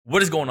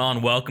What is going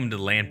on? Welcome to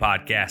the Land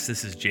Podcast.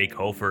 This is Jake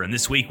Hofer, and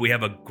this week we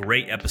have a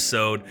great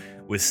episode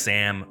with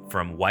Sam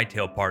from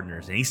Whitetail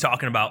Partners, and he's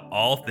talking about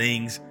all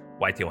things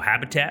whitetail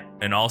habitat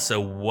and also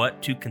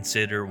what to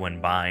consider when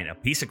buying a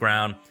piece of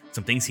ground,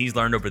 some things he's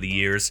learned over the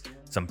years,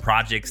 some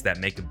projects that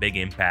make a big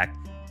impact,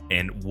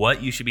 and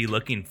what you should be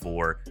looking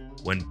for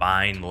when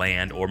buying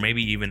land or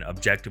maybe even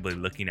objectively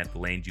looking at the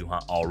land you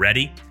hunt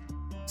already.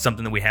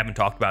 Something that we haven't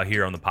talked about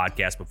here on the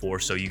podcast before,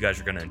 so you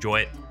guys are going to enjoy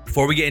it.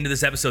 Before we get into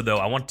this episode, though,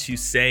 I want to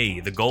say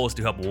the goal is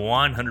to help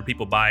 100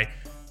 people buy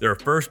their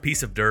first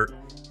piece of dirt,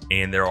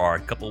 and there are a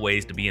couple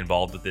ways to be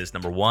involved with this.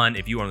 Number one,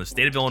 if you are in the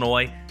state of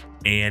Illinois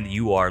and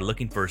you are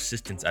looking for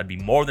assistance, I'd be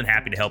more than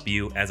happy to help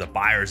you as a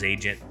buyer's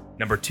agent.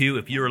 Number two,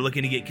 if you are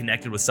looking to get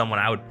connected with someone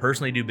I would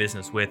personally do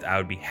business with, I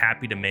would be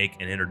happy to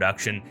make an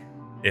introduction.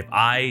 If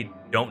I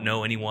don't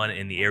know anyone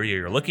in the area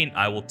you're looking,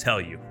 I will tell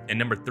you. And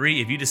number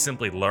three, if you just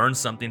simply learn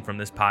something from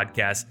this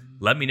podcast,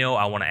 let me know.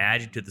 I want to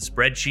add you to the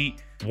spreadsheet.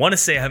 I want to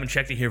say I haven't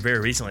checked it here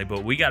very recently,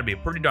 but we got to be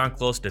pretty darn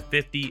close to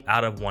 50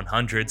 out of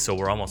 100. So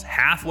we're almost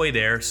halfway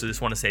there. So just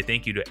want to say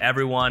thank you to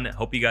everyone.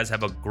 Hope you guys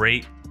have a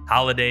great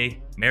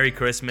holiday. Merry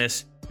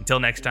Christmas.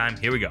 Until next time,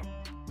 here we go.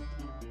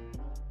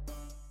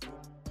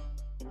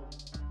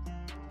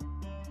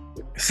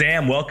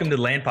 Sam, welcome to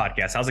the Land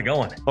Podcast. How's it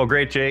going? Oh,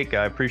 great, Jake.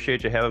 I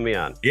appreciate you having me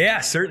on.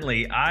 Yeah,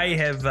 certainly. I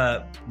have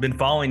been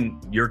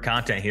following your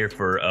content here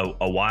for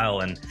a while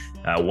and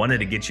wanted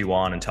to get you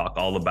on and talk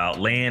all about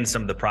land,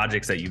 some of the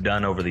projects that you've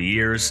done over the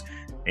years,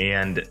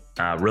 and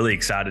really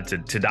excited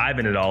to dive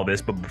into all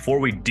this. But before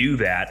we do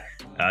that,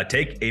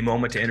 take a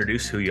moment to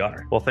introduce who you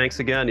are. Well, thanks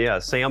again. Yeah,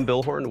 Sam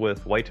Billhorn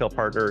with Whitetail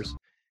Partners,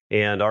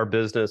 and our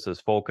business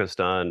is focused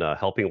on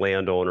helping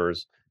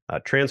landowners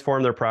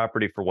transform their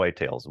property for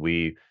whitetails.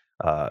 We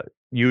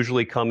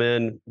usually come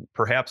in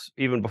perhaps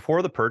even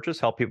before the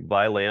purchase, help people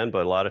buy land,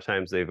 but a lot of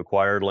times they've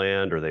acquired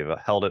land or they've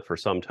held it for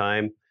some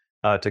time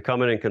to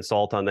come in and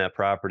consult on that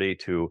property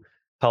to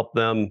help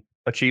them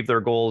achieve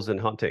their goals in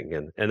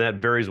hunting. And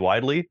that varies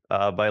widely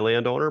by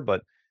landowner,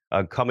 but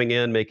coming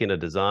in, making a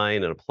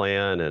design and a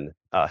plan and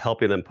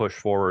helping them push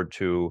forward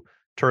to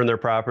turn their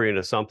property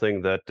into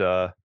something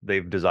that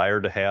they've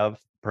desired to have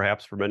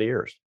perhaps for many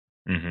years.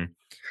 Mm-hmm.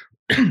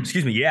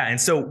 Excuse me. Yeah. And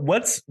so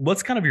what's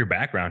kind of your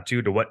background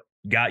too, to what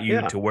got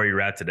you to where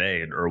you're at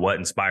today, or what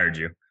inspired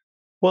you?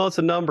 Well, it's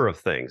a number of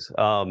things.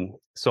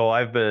 So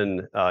I've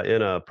been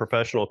in a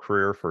professional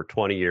career for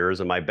 20 years,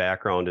 and my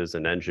background is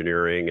in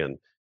engineering and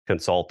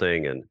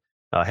consulting, and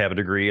have a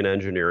degree in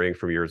engineering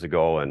from years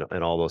ago,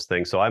 and all those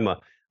things. So I'm a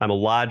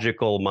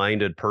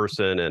logical-minded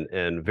person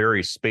and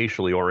very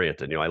spatially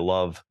oriented. You know, I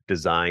love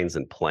designs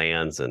and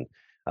plans and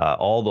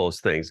all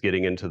those things,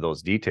 getting into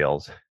those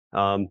details.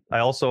 I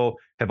also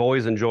have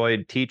always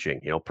enjoyed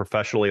teaching. You know,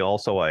 professionally,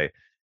 also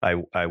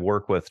I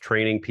work with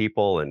training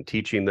people and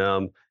teaching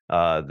them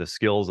the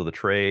skills of the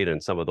trade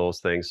and some of those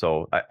things.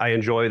 So I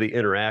enjoy the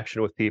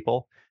interaction with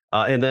people.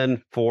 And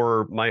then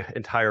for my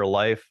entire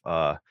life,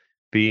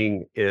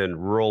 being in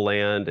rural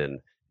land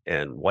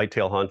and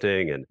whitetail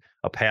hunting and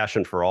a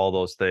passion for all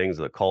those things,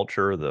 the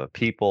culture, the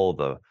people,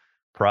 the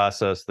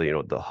process,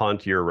 the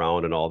hunt year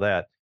round and all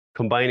that,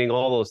 combining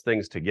all those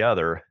things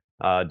together,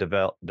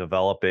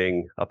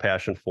 developing a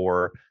passion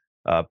for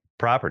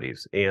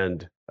properties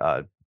and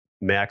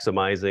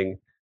maximizing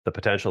the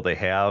potential they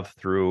have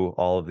through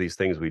all of these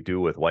things we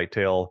do with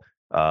whitetail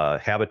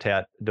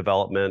habitat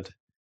development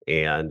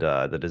and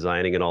the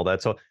designing and all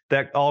that. So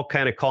that all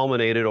kind of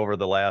culminated over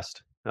the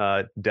last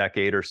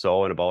decade or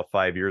so, and about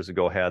 5 years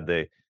ago had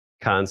the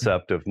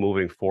concept of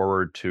moving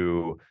forward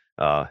to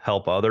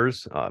help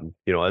others.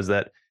 As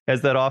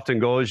that often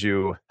goes,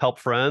 you help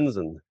friends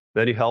and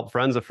then you help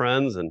friends of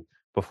friends, and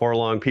before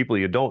long, people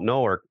you don't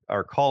know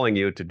are calling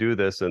you to do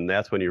this, and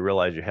that's when you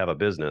realize you have a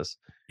business.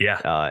 Yeah,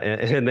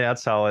 and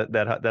that's how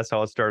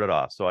it started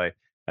off. So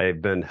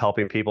I've been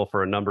helping people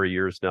for a number of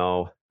years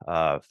now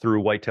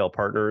through Whitetail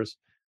Partners,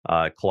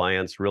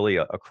 clients really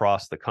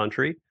across the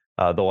country.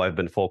 Though I've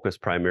been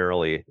focused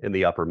primarily in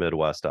the upper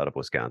Midwest out of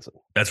Wisconsin.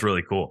 That's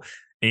really cool.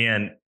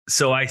 And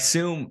so I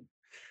assume,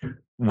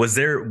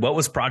 what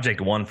was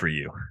project one for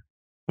you,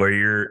 where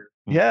you're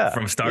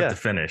from start to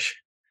finish?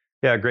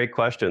 Yeah, great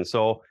question.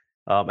 So.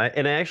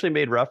 And I actually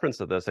made reference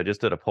to this. I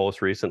just did a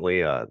post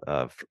recently.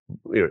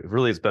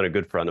 Really, it's been a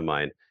good friend of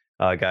mine,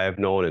 a guy I've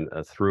known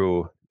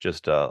through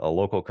just a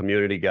local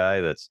community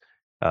guy that's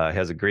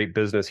has a great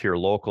business here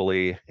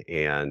locally,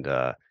 and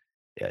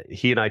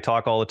he and I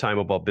talk all the time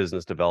about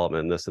business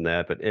development and this and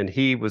that. And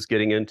he was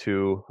getting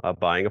into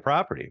buying a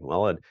property.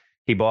 Well, and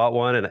he bought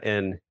one,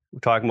 and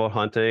talking about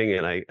hunting,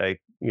 and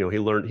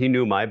he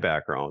knew my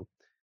background,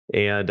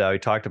 and we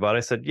talked about it.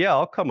 I said, yeah,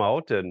 I'll come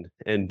out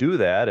and do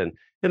that, and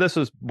this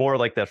was more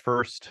like that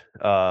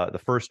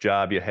the first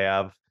job you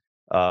have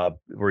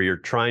where you're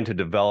trying to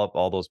develop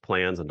all those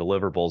plans and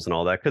deliverables and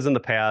all that. Because in the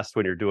past,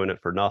 when you're doing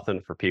it for nothing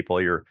for people,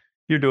 you're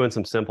doing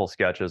some simple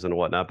sketches and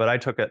whatnot. But I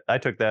took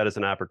that as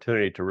an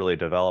opportunity to really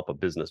develop a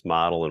business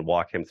model and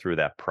walk him through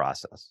that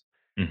process.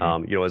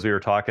 Mm-hmm. As we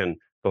were talking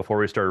before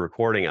we started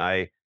recording,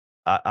 I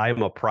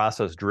I'm a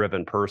process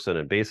driven person.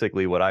 And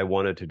basically what I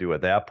wanted to do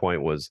at that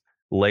point was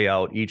lay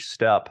out each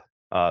step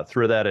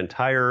through that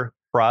entire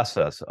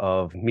process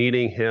of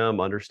meeting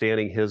him,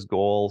 understanding his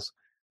goals,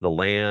 the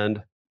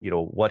land,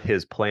 what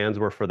his plans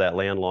were for that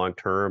land long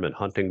term and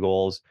hunting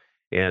goals,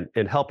 and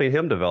helping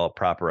him develop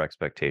proper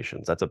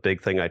expectations. That's a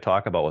big thing I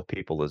talk about with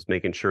people, is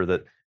making sure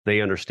that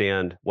they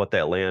understand what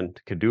that land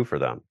could do for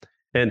them.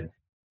 And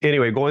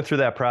anyway, going through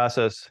that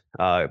process,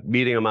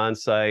 meeting him on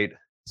site,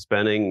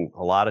 spending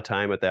a lot of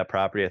time at that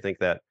property. I think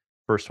that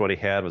first one he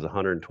had was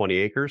 120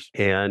 acres,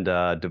 and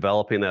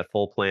developing that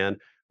full plan.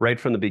 Right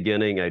from the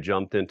beginning, I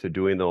jumped into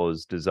doing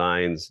those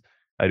designs.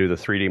 I do the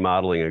 3D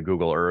modeling in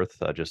Google Earth,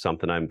 just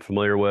something I'm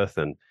familiar with.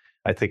 And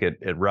I think it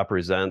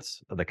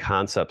represents the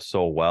concept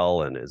so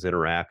well and is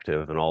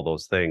interactive and all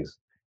those things.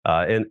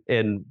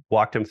 And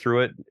walked him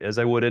through it as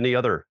I would any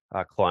other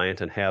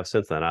client, and have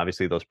since then.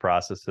 Obviously, those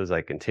processes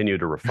I continue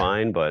to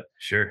refine, but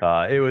Sure.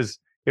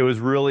 It was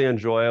really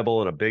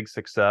enjoyable and a big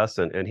success.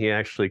 And he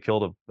actually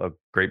killed a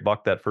great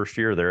buck that first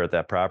year there at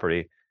that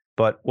property.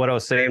 But what I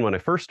was saying when I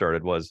first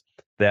started was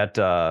that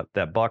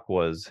that buck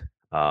was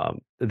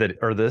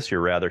this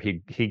year rather,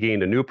 he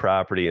gained a new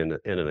property in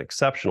an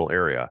exceptional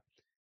area,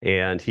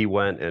 and he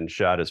went and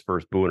shot his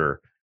first booner,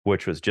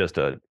 which was just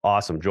an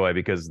awesome joy,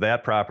 because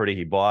that property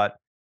he bought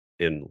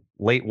in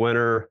late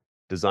winter,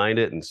 designed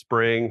it in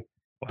spring,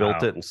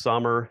 built Wow. it in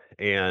summer,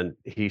 and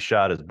he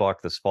shot his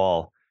buck this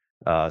fall.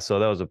 So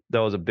that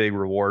was a big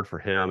reward for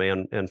him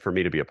and for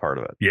me to be a part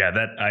of it. Yeah,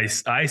 that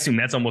I assume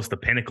that's almost the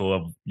pinnacle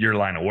of your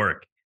line of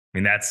work. I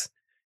mean,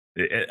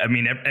 I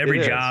mean, It every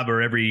is. job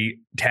or every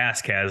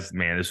task has,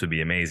 man, this would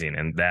be amazing.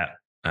 And that,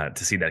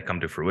 to see that come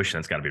to fruition,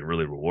 it's got to be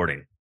really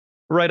rewarding.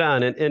 Right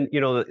on. And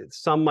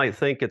some might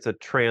think it's a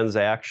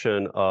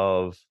transaction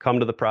of come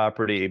to the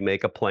property,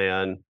 make a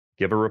plan,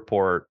 give a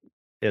report,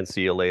 and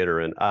see you later.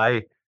 And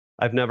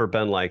I've never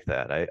been like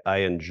that. I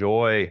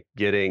enjoy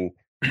getting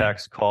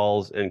text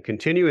calls and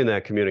continuing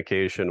that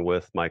communication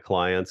with my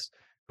clients,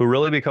 who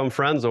really become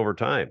friends over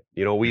time.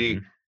 We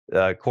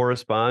Hmm.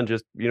 correspond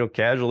just,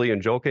 casually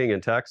and joking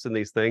and text and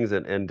these things,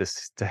 and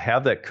to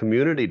have that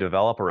community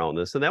develop around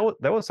this. And that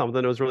was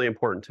something that was really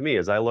important to me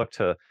as I look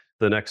to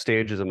the next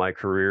stages of my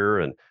career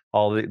and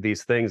all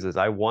these things. Is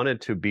I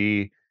wanted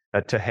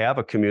to have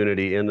a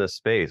community in this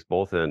space,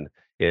 both in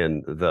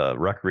the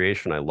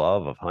recreation I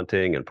love of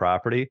hunting and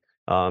property,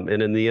 and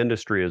in the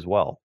industry as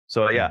well.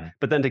 So yeah, Hmm.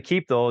 but then to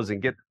keep those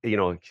and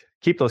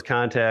keep those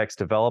contacts,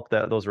 develop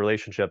those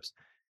relationships,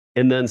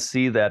 and then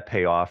see that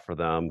pay off for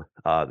them.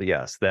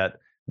 Yes, that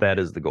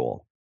is the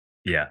goal.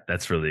 Yeah,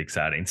 that's really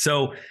exciting.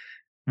 So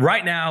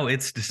right now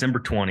it's December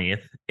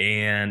 20th.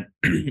 And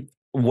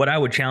what I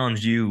would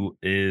challenge you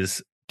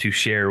is to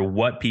share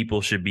what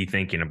people should be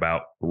thinking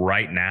about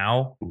right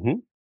now, Hmm.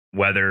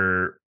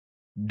 whether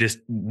just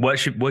what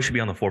should be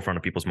on the forefront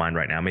of people's mind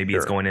right now. Maybe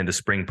it's Sure. going into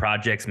spring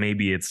projects,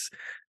 maybe it's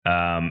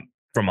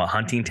from a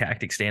hunting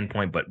tactic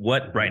standpoint, but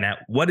what right Mhm. now,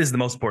 what is the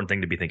most important thing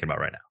to be thinking about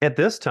right now? At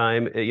this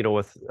time,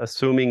 with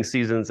assuming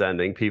season's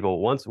ending, people,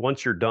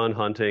 once you're done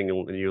hunting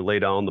and you lay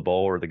down the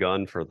bow or the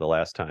gun for the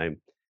last time,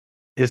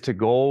 is to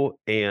go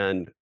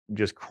and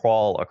just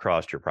crawl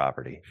across your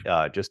property,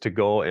 just to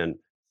go and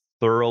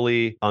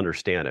thoroughly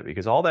understand it,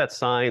 because all that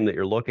sign that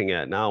you're looking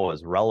at now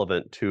is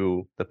relevant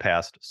to the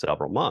past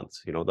several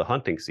months, the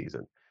hunting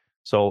season.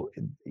 So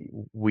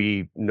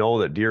we know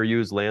that deer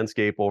use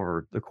landscape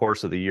over the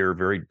course of the year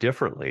very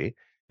differently.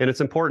 And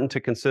it's important to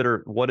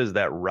consider, what is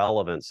that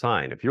relevant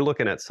sign. If you're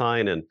looking at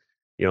sign in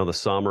the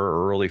summer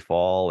or early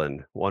fall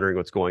and wondering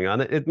what's going on,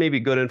 it may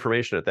be good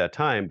information at that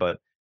time, but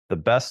the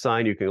best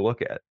sign you can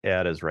look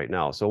at is right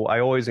now. So I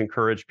always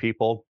encourage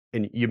people,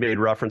 and you made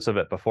reference of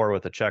it before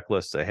with the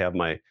checklists. I have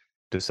my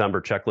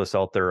December checklist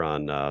out there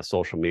on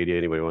social media.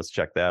 Anybody wants to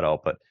check that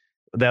out. But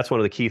that's one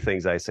of the key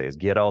things I say, is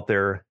get out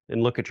there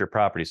and look at your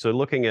property. So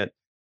looking at,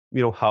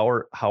 how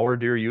are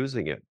deer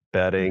using it?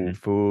 Bedding, Hmm.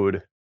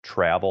 food,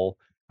 travel.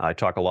 I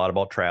talk a lot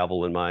about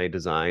travel in my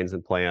designs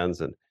and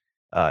plans, and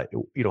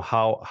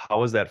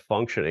how is that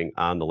functioning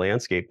on the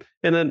landscape?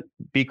 And then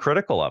be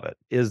critical of it.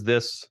 Is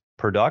this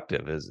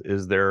productive?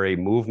 Is there a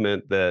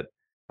movement that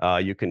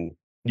you can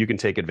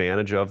take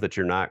advantage of that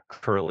you're not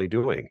currently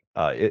doing?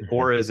 Hmm.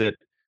 Or is it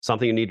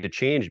something you need to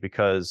change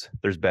because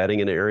there's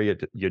bedding in an area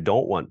you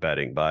don't want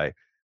bedding by,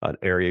 an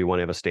area you want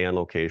to have a stand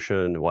location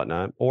and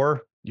whatnot,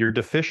 or you're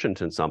deficient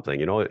in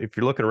something. If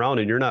you're looking around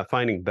and you're not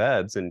finding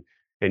beds, and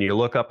you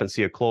look up and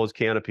see a closed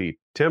canopy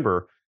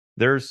timber,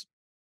 there's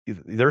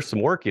there's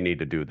some work you need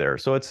to do there.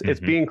 So it's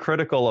Hmm. being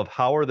critical of,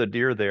 how are the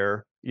deer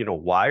there?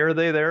 Why are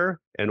they there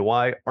and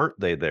why aren't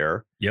they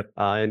there? Yep.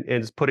 And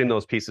it's putting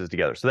those pieces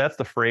together. So that's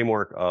the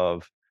framework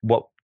of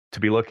what to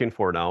be looking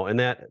for now, and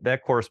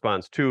that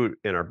corresponds to,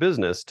 in our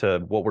business, to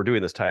what we're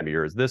doing this time of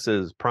year. Is this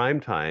is prime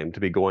time to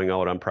be going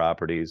out on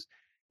properties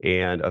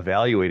and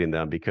evaluating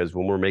them, because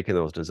when we're making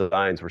those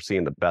designs, we're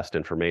seeing the best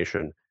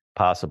information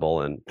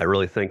possible. And I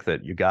really think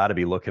that you got to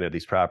be looking at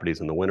these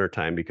properties in the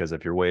wintertime, because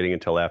if you're waiting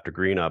until after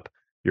green up,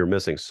 you're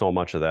missing so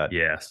much of that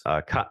Yes.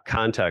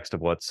 context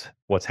of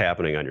what's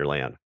happening on your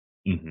land.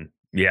 Hmm.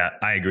 Yeah,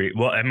 I agree.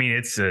 Well, I mean,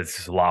 it's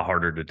a lot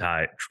harder to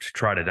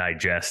try to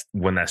digest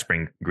when that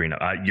spring green.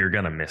 You're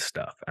gonna miss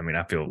stuff. I mean,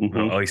 I feel, well,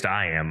 Hmm. at least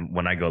I am,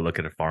 when I go look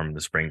at a farm in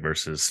the spring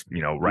versus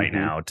right Hmm.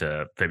 now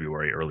to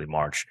February, early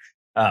March.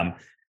 Um,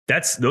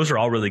 those are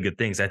all really good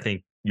things. I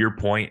think your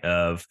point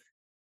of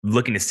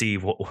looking to see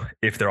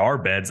if there are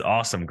beds,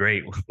 awesome,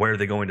 great. Where are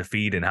they going to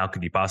feed, and how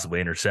could you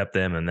possibly intercept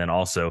them? And then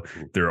also,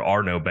 there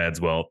are no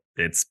beds. Well,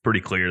 it's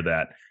pretty clear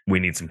that we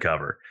need some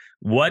cover.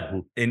 What, Hmm.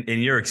 in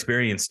your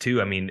experience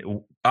too? I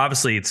mean,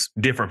 obviously it's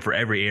different for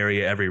every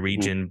area, every Hmm.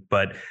 region,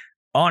 but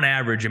on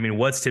average, I mean,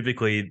 what's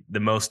typically the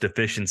most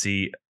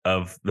deficiency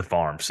of the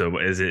farm? So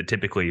is it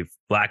typically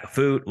lack of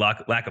food,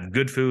 lack of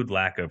good food,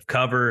 lack of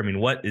cover? I mean,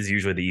 what is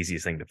usually the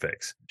easiest thing to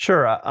fix?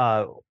 Sure.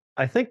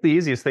 I think the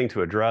easiest thing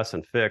to address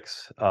and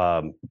fix,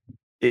 I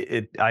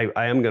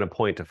am going to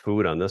point to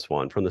food on this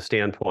one from the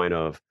standpoint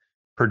of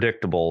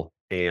predictable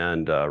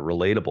and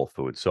relatable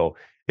food. So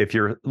if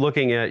you're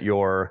looking at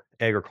your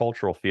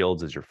agricultural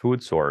fields as your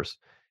food source,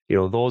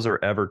 those are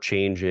ever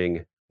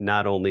changing,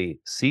 not only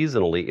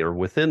seasonally or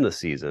within the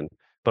season,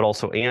 but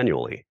also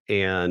annually.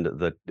 And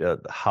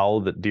how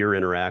the deer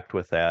interact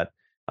with that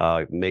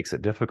makes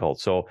it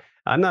difficult. So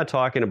I'm not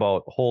talking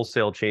about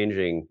wholesale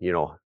changing,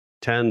 or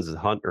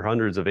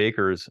hundreds of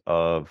acres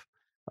of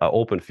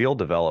open field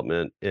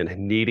development and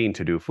needing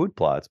to do food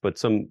plots, but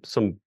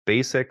some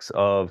basics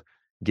of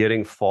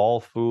getting fall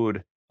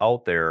food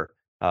out there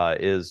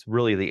is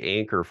really the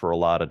anchor for a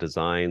lot of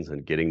designs,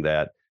 and getting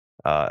that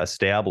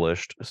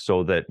established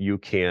so that you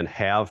can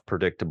have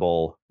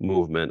predictable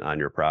movement on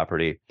your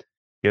property.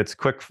 It's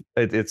quick.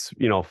 It's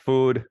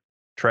food,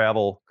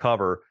 travel,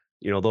 cover.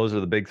 Those are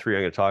the big three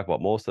I'm going to talk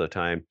about most of the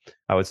time.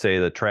 I would say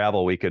the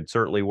travel we could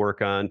certainly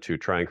work on to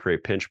try and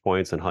create pinch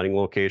points and hunting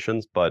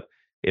locations, but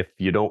if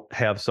you don't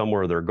have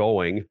somewhere they're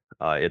going,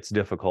 it's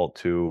difficult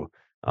to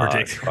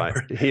Predict. try,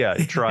 yeah,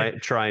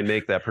 try and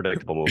make that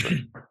predictable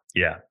movement.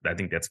 Yeah, I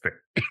think that's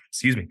fair.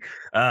 Excuse me.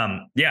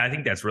 Yeah, I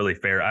think that's really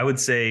fair. I would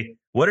say,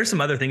 what are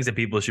some other things that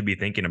people should be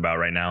thinking about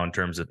right now in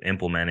terms of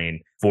implementing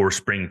for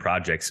spring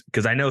projects?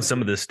 Because I know some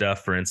Mhm. of this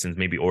stuff, for instance,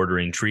 maybe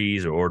ordering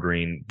trees or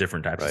ordering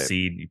different types of Right.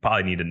 seed, you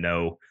probably need to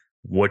know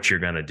what you're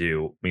going to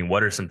do. I mean,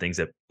 what are some things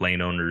that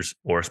landowners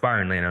or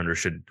aspiring landowners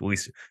should at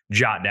least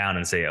jot down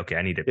and say, okay,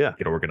 I need to Yeah.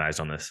 get organized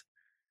on this?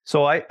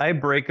 So I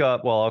break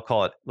up, well,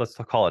 let's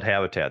call it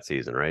habitat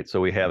season, right?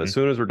 So we have, as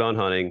Hmm. soon as we're done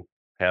hunting,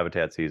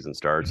 habitat season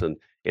starts. And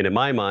in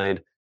my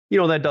mind,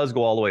 that does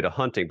go all the way to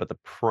hunting, but the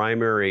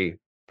primary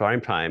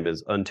prime time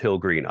is until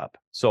green up.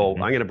 So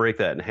Hmm. I'm going to break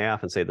that in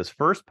half and say this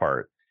first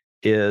part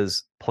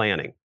is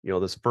planning.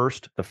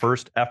 The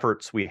first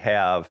efforts we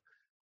have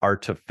are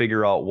to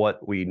figure out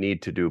what we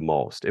need to do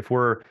most. If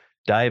we're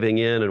diving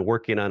in and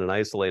working on an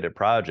isolated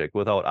project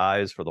without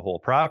eyes for the whole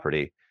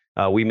property,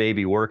 we may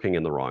be working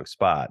in the wrong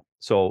spot.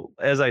 So,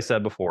 as I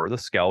said before, the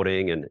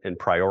scouting and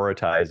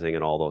prioritizing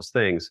and all those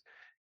things.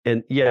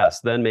 And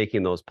yes, then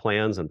making those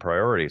plans and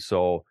priorities.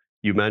 So,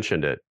 you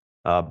mentioned it,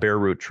 bare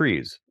root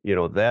trees.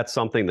 That's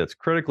something that's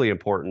critically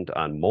important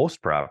on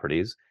most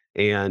properties.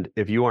 And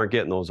if you aren't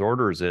getting those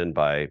orders in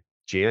by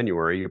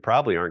January, you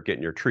probably aren't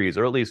getting your trees,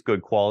 or at least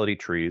good quality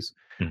trees,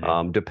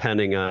 Hmm.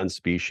 depending on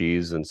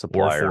species and Or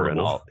supplier and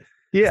affordable. all.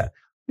 Yeah,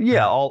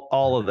 yeah,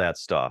 all of that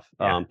stuff.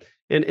 Yeah.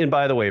 And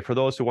by the way, for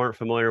those who aren't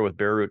familiar with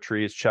bare root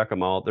trees, check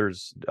them out.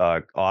 There's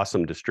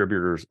awesome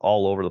distributors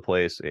all over the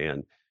place,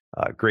 and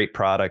great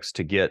products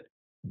to get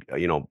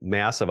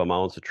massive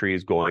amounts of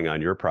trees going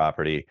on your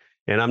property.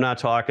 And I'm not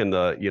talking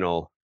the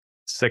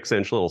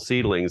 6-inch little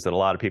seedlings that a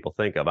lot of people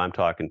think of. I'm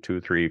talking 2,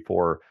 3,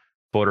 4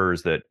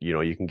 footers that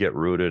you can get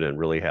rooted and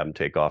really have them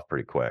take off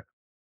pretty quick.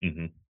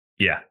 Hmm.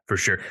 Yeah, for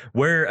sure.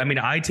 I mean,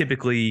 I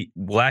typically,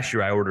 last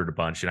year I ordered a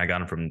bunch and I got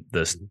them from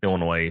the Mhm.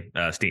 Illinois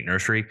State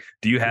Nursery.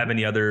 Do you have Mhm.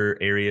 any other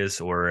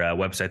areas or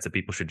websites that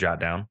people should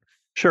jot down?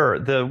 Sure.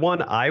 The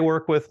one I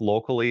work with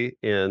locally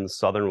in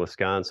southern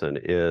Wisconsin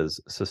is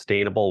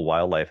Sustainable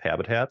Wildlife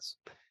Habitats.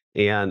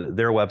 And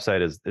their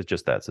website is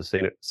just that,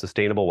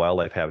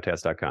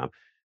 sustainablewildlifehabitats.com.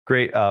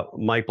 Great.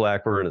 Mike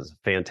Blackburn is a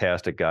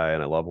fantastic guy,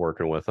 and I love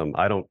working with him.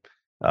 I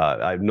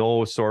have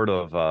no sort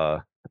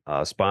of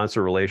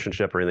sponsor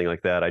relationship or anything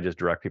like that. I just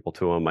direct people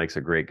to him. Mike's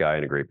a great guy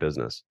and a great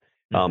business.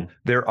 Hmm.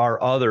 There are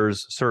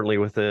others certainly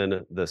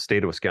within the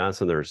state of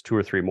Wisconsin. There's 2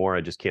 or 3 more.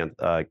 I just can't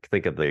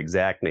think of the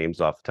exact names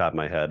off the top of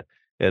my head.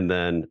 And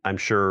then I'm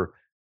sure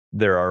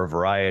there are a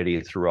variety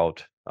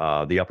throughout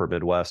the upper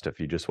Midwest if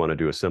you just want to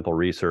do a simple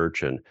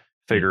research and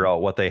figure Hmm.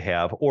 out what they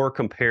have, or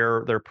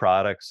compare their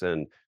products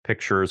and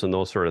pictures and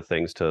those sort of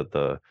things to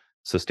the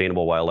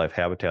Sustainable Wildlife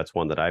Habitats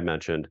one that I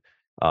mentioned,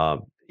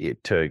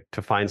 to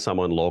find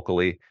someone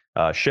locally.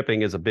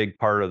 Shipping is a big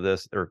part of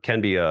this, or can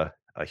be a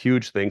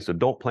huge thing. So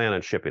don't plan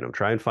on shipping them.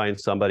 Try and find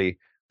somebody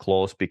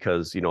close,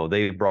 because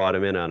they brought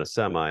them in on a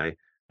semi.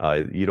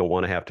 You don't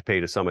want to have to pay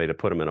to somebody to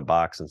put them in a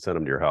box and send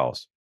them to your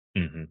house.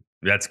 Hmm.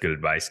 That's good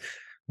advice.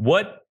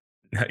 What,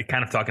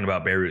 kind of talking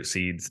about bare root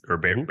seeds or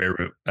Mhm. bare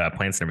root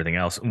plants and everything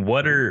else? Mhm.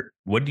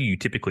 What do you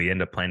typically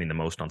end up planting the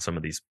most on some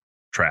of these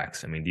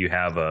tracks? I mean, do you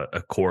have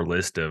a core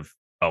list of,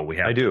 oh,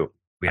 I do.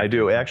 we I have to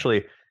do. implement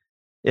Actually,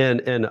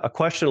 And a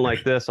question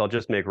like this, I'll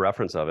just make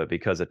reference of it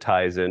because it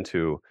ties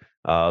into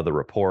the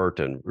report,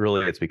 and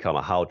really it's become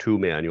a how-to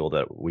manual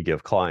that we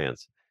give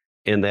clients.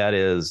 And that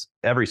is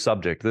every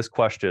subject. This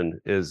question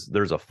is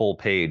there's a full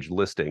page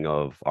listing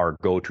of our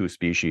go-to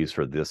species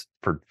for this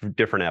for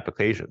different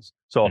applications.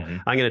 So Hmm.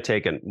 I'm going to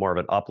take more of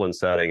an upland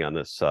setting on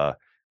this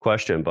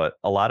question, but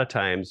a lot of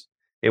times,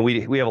 and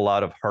we have a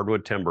lot of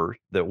hardwood timber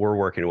that we're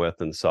working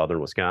with in southern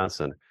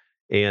Wisconsin,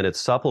 and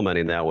it's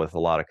supplementing that with a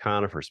lot of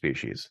conifer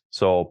species.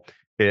 So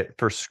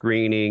for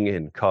screening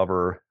and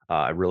cover,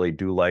 I really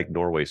do like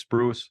Norway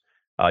spruce.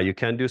 You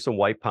can do some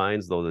white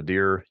pines, though the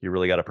deer, you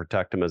really got to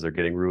protect them as they're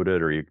getting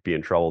rooted, or you'd be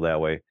in trouble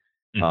that way.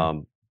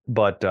 Hmm.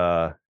 But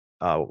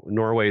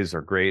Norways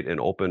are great in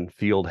open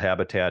field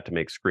habitat to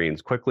make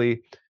screens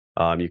quickly.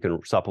 You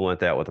can supplement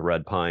that with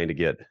red pine to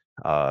get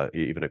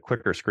even a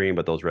quicker screen,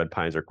 but those red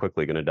pines are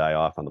quickly going to die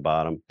off on the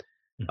bottom.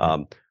 Hmm.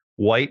 Um,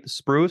 White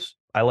spruce,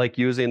 I like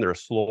using. They're a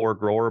slower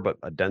grower, but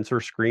a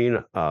denser screen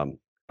on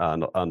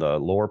the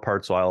lower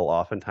part. So I'll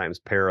oftentimes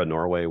pair a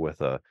Norway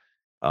with a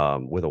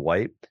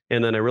white,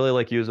 and then I really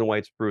like using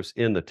white spruce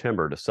in the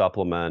timber to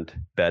supplement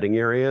bedding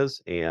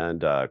areas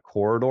and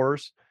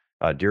corridors.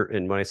 Deer,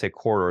 and when I say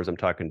corridors, I'm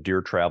talking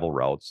deer travel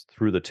routes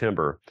through the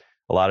timber.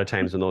 A lot of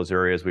times in those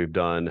areas, we've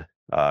done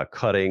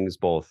cuttings,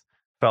 both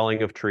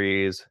felling of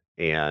trees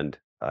and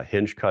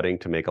hinge cutting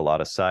to make a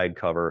lot of side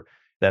cover.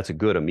 That's a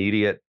good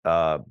immediate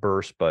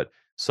burst, but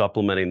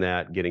supplementing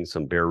that, getting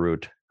some bare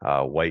root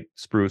white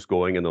spruce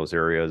going in those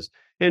areas,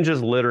 and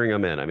just littering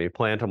them in. I mean,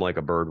 plant them like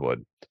a bird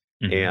would,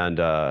 Hmm.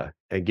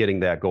 and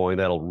getting that going,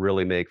 that'll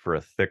really make for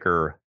a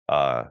thicker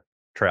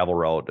travel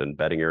route and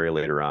bedding area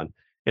later on.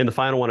 And the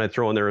final one I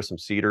throw in there is some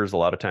cedars. A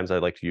lot of times I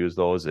like to use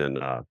those in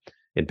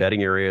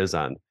bedding areas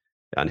on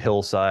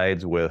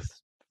hillsides with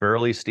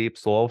fairly steep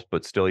slopes,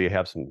 but still you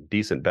have some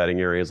decent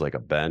bedding areas like a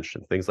bench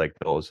and things like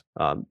those.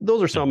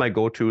 Those are some of my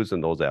go-tos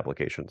in those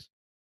applications.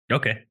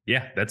 Okay.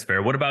 Yeah, that's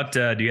fair. What about,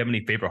 do you have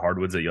any favorite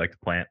hardwoods that you like to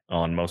plant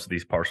on most of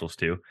these parcels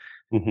too?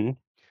 Hmm.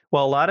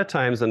 Well, a lot of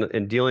times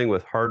in dealing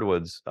with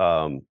hardwoods,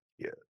 a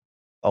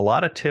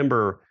lot of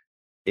timber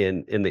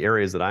in the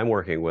areas that I'm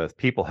working with,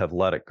 people have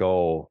let it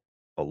go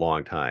a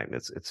long time.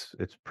 It's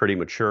pretty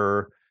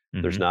mature.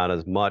 There's Hmm. not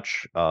as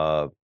much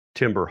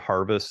timber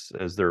harvests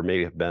as there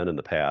may have been in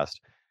the past.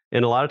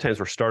 And a lot of times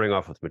we're starting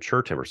off with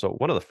mature timber. So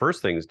one of the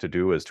first things to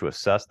do is to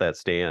assess that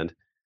stand,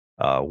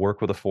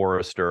 work with a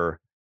forester,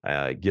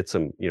 get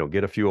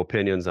get a few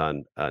opinions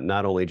on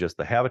not only just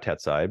the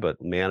habitat side,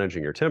 but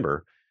managing your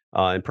timber,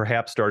 and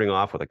perhaps starting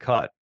off with a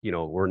cut.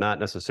 We're not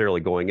necessarily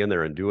going in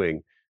there and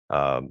doing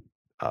um,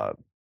 uh,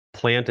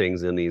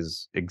 plantings in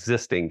these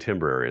existing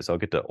timber areas. I'll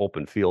get to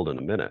open field in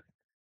a minute,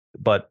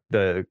 but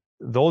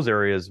those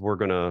areas we're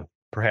going to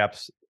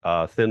perhaps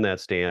thin that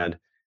stand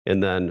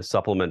and then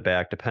supplement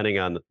back depending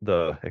on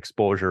the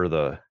exposure,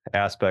 the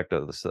aspect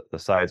of the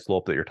side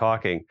slope that you're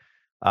talking.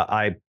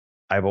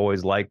 I've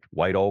always liked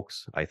white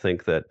oaks. I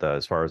think that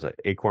as far as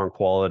acorn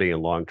quality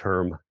and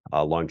long-term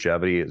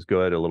longevity is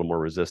good, a little more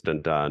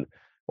resistant on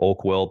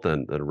oak wilt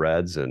and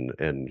reds and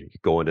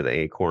go into the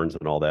acorns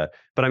and all that.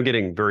 But I'm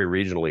getting very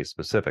regionally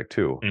specific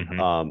too.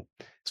 Hmm.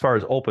 As far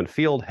as open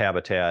field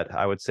habitat,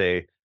 I would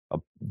say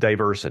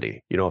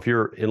diversity. If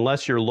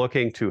unless you're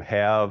looking to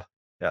have,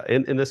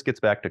 and this gets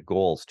back to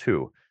goals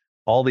too.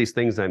 All these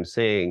things I'm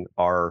saying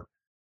are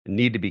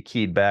need to be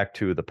keyed back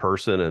to the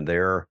person and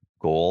their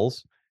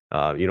goals.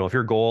 If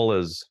your goal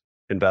is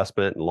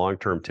investment and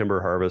long-term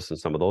timber harvest and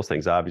some of those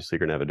things, obviously you're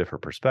going to have a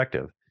different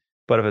perspective.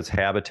 But if it's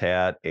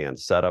habitat and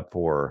setup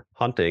for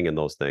hunting and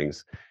those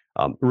things,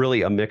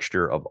 really a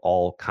mixture of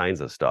all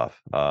kinds of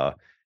stuff.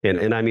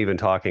 And I'm even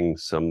talking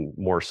some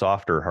more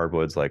softer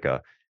hardwoods like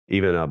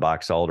even a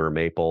box elder,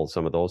 maple,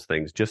 some of those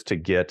things, just to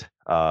get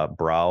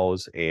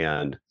browse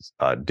and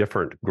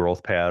different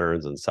growth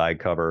patterns and side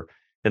cover.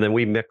 And then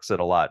we mix it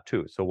a lot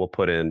too. So we'll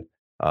put in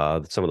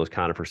some of those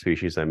conifer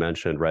species I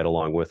mentioned right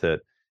along with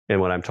it. And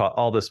what I'm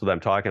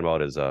talking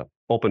about is a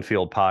open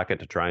field pocket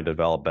to try and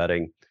develop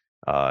bedding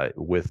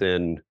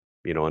within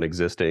an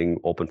existing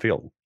open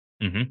field.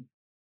 Hmm.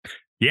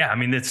 Yeah, I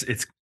mean it's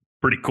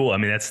pretty cool. I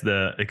mean that's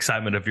the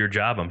excitement of your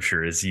job. I'm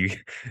sure is you.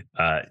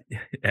 Uh,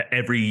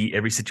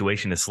 every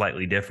situation is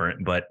slightly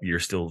different, but you're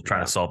still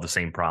trying Yeah. to solve the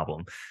same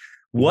problem.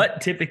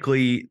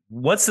 Mhm.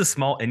 What's the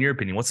small, in your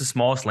opinion, what's the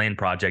smallest land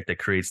project that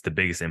creates the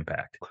biggest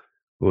impact?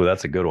 Ooh,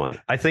 that's a good one.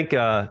 I think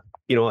I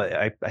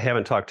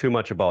haven't talked too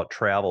much about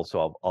travel,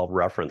 so I'll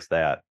reference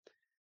that.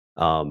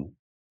 Um,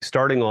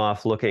 Starting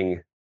off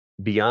looking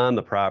beyond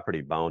the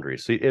property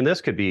boundaries. So, and this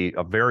could be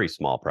a very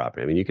small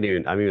property. I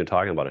mean, I'm even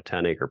talking about a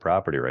 10-acre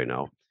property right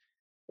now.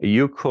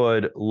 You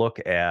could look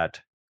at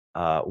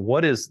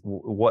what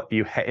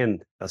you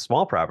in a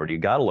small property. You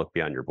got to look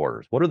beyond your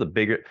borders.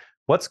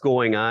 What's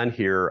going on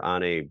here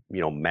on a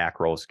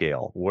macro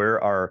scale?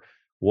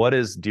 What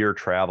does deer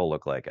travel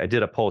look like? I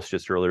did a post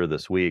just earlier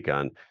this week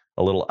on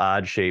a little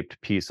odd shaped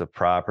piece of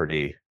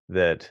property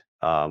that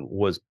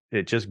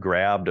it just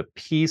grabbed a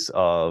piece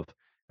of,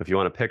 if you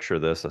want to picture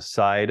this, a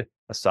side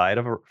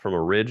from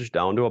a ridge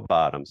down to a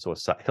bottom, so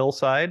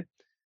hillside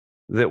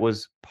that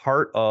was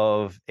part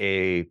of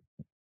a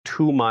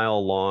 2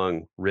 mile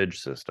long ridge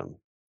system.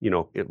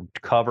 It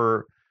would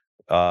cover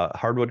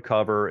hardwood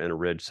cover and a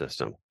ridge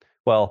system.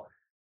 Well,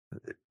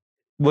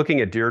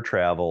 looking at deer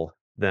travel,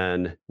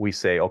 then we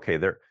say, okay,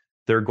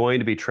 they're going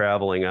to be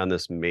traveling on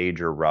this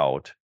major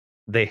route.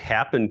 They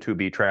happen to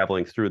be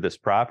traveling through this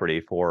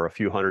property for a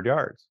few hundred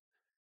yards.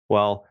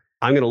 Well,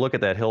 I'm going to look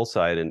at that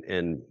hillside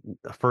and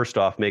first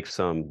off make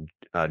some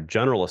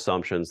general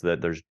assumptions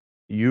that there's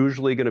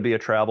usually going to be a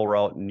travel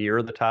route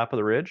near the top of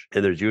the ridge,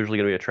 and there's usually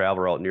going to be a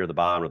travel route near the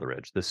bottom of the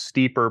ridge. The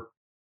steeper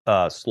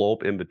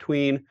slope in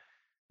between,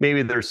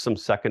 maybe there's some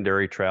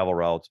secondary travel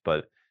routes,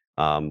 but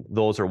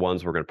those are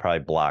ones we're going to probably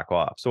block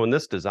off. So in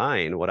this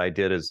design, what I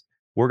did is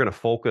we're going to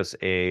focus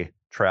a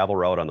travel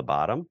route on the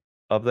bottom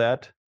of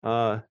that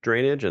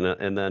drainage,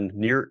 and then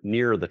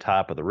near the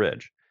top of the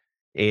ridge,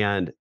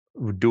 and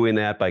doing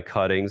that by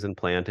cuttings and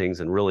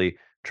plantings, and really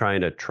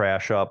trying to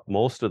trash up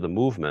most of the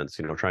movements,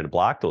 trying to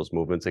block those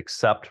movements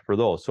except for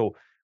those. So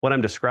what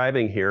I'm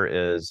describing here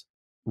is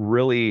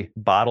really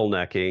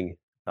bottlenecking,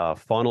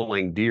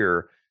 funneling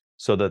deer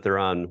so that they're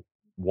on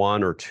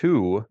one or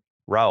two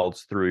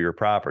routes through your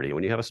property.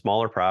 When you have a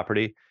smaller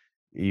property,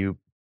 you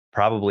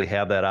probably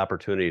have that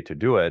opportunity to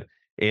do it.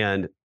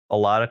 And a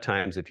lot of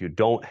times, if you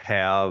don't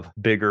have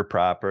bigger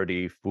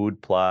property, food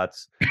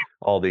plots,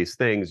 all these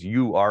things,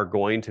 you are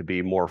going to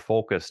be more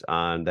focused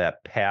on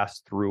that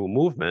pass-through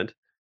movement.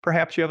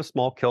 Perhaps you have a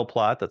small kill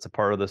plot that's a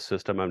part of the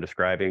system I'm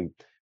describing,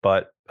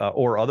 but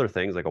or other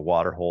things like a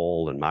water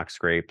hole and mock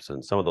scrapes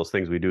and some of those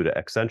things we do to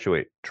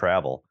accentuate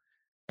travel.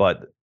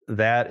 But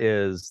that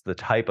is the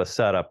type of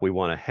setup we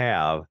want to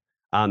have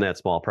on that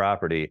small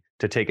property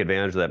to take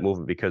advantage of that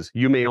movement, because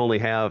you may only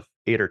have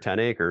 8 or 10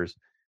 acres,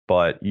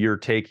 but you're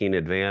taking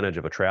advantage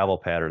of a travel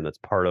pattern that's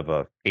part of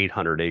a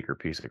 800-acre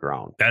piece of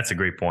ground. That's a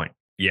great point.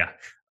 Yeah.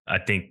 I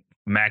think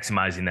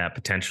maximizing that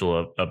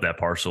potential of that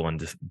parcel and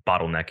just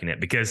bottlenecking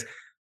it, because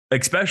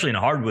especially in a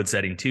hardwood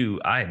setting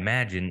too, I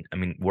imagine, I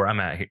mean, where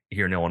I'm at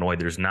here in Illinois,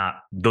 there's not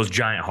those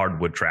giant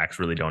hardwood tracks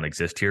really don't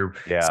exist here.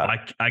 So Yeah.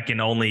 I can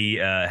only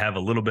have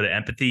a little bit of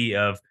empathy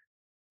of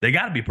they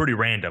got to be pretty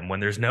random when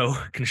there's no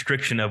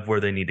constriction of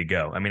where they need to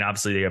go. I mean,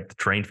 obviously they have the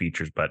terrain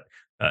features, but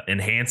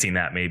enhancing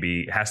that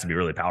maybe has to be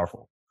really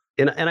powerful.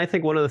 And I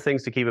think one of the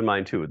things to keep in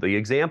mind too, the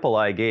example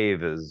I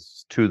gave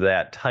is to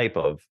that type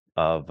of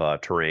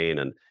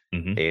terrain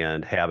Hmm.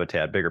 and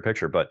habitat, bigger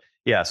picture. But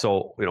yeah,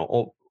 so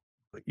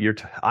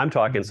I'm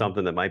talking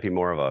something that might be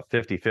more of a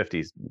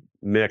 50-50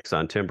 mix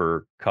on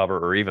timber cover,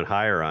 or even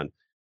higher on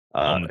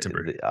On the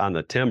timber.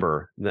 the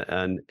timber,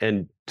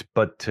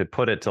 but to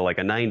put it to like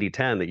a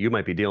 90-10 that you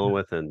might be dealing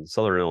with in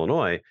Southern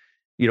Illinois,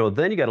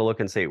 then you got to look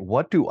and say,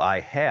 what do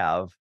I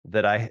have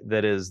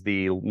that is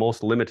the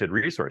most limited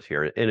resource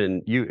here?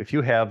 And if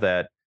you have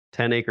that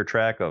 10-acre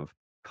tract of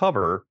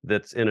cover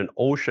that's in an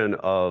ocean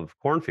of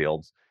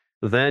cornfields,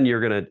 then you're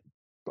going to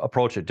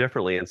approach it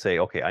differently and say,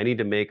 okay, I need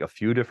to make a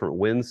few different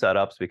wind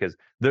setups, because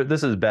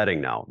this is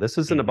bedding now. This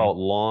isn't Hmm. about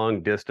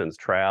long distance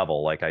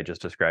travel like I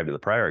just described in the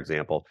prior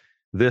example.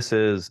 This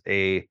is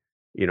deer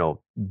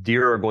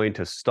are going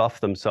to stuff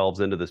themselves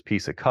into this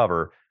piece of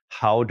cover.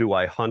 How do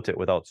I hunt it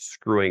without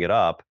screwing it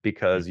up?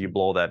 Because you Hmm.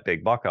 blow that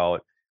big buck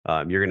out,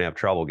 you're going to have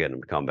trouble getting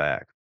them to come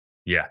back.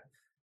 Yeah.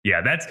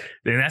 Yeah,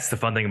 that's the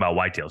fun thing about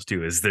whitetails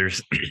too. Is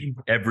there's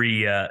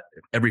every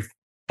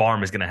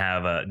farm is going to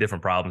have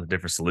different problems,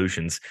 different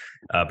solutions.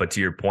 But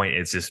to your point,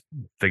 it's just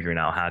figuring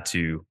out how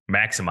to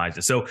maximize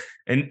it. So,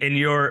 in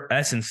your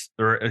essence,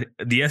 or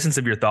the essence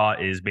of your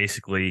thought is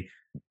basically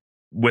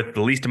with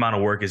the least amount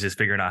of work is just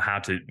figuring out how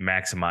to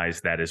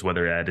maximize that, is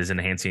whether that is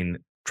enhancing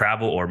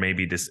travel or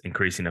maybe just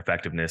increasing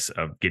effectiveness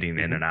of getting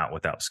in Mhm. and out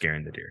without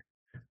scaring the deer.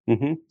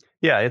 Hmm.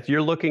 Yeah, if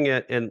you're looking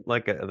at, and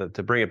like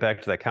to bring it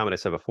back to that comment I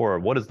said before,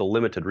 what is the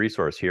limited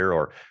resource here,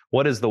 or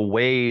what is the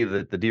way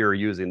that the deer are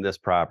using this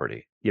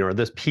property, or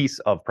this piece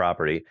of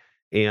property,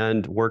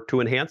 and work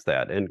to enhance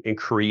that and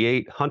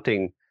create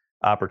hunting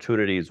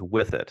opportunities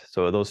with it.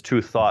 So those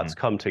two thoughts Mhm.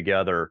 come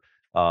together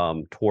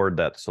toward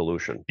that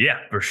solution. Yeah,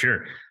 for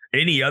sure.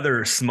 Any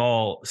other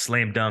small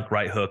slam dunk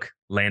right hook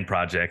land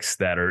projects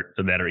that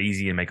are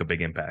easy and make a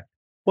big impact?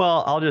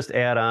 Well, I'll just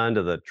add on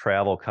to the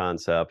travel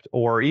concept,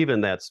 or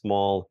even that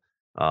small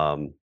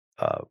um,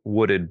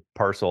 wooded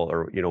parcel,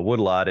 or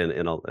woodlot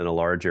in a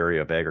large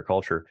area of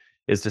agriculture,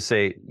 is to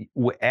say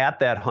at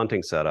that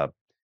hunting setup,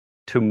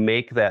 to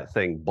make that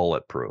thing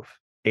bulletproof.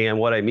 And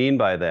what I mean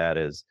by that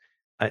is,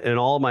 and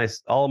all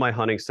of my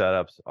hunting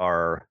setups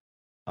are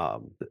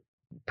um,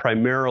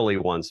 primarily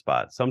one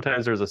spot.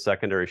 Sometimes there's a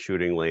secondary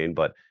shooting lane,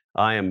 but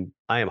I am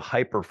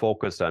hyper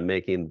focused on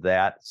making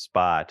that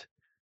spot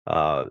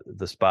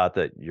the spot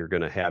that you're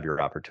going to have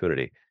your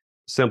opportunity.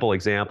 Simple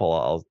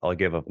example I'll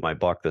give of my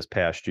buck this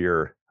past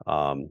year.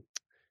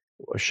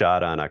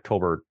 Shot on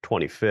October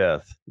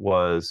 25th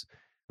was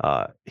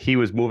he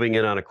was moving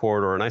in on a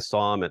corridor, and I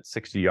saw him at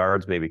 60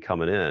 yards maybe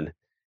coming in,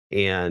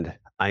 and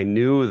I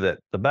knew that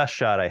the best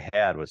shot I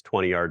had was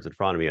 20 yards in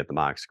front of me at the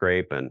mock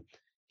scrape, and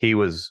he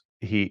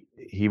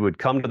would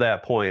come to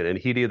that point, and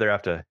he'd either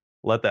have to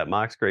let that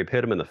mock scrape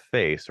hit him in the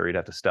face, or he'd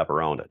have to step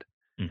around it.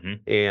 Hmm.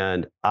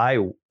 And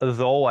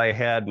though I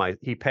had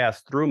he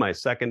passed through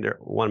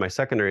one of my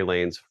secondary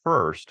lanes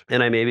first,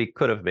 and I maybe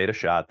could have made a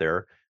shot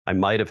there. I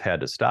might have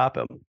had to stop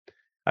him.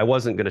 I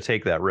wasn't going to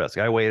take that risk.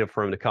 I waited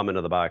for him to come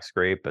into the box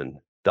scrape and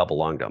double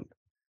lunged him.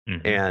 Hmm.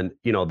 And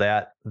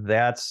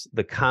that's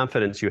the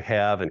confidence you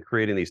have in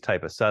creating these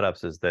type of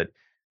setups, is that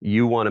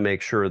you want to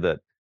make sure that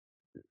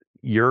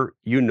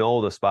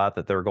the spot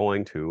that they're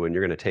going to, and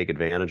you're going to take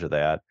advantage of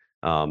that.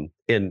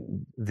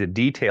 And the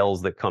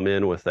details that come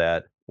in with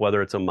that,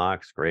 whether it's a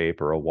mock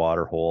scrape or a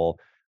water hole,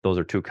 those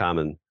are two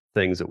common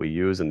things that we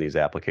use in these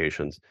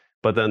applications.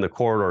 But then the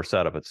corridor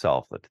setup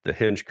itself, the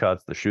hinge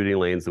cuts, the shooting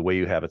lanes, the way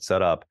you have it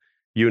set up,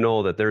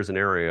 that there's an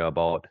area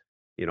about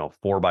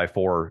 4 by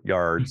 4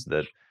 yards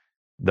that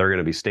they're going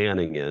to be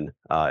standing in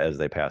as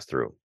they pass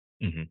through.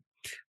 Hmm.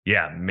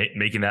 Yeah,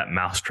 making that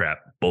mousetrap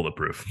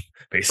bulletproof,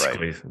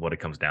 basically, Right. is what it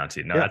comes down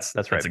to. No, Yeah,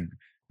 that's right. a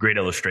great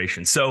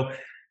illustration. So,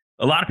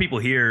 a lot of people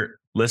here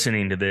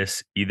listening to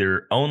this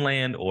either own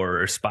land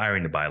or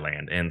aspiring to buy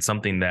land, and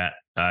something that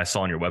I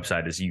saw on your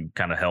website is you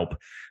kind of help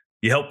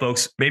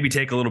folks maybe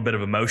take a little bit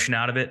of emotion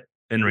out of it.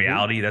 In Hmm.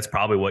 reality, that's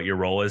probably what your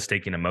role is,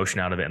 taking emotion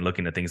out of it and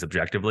looking at things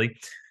objectively.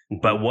 Hmm.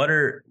 But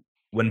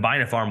when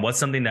buying a farm, what's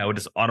something that would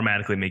just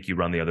automatically make you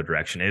run the other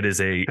direction? It is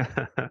a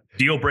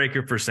deal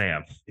breaker for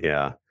Sam.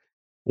 Yeah.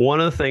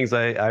 One of the things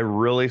I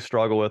really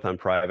struggle with on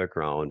private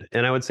ground,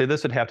 and I would say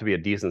this would have to be a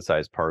decent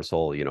sized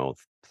parcel,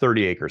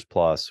 30 acres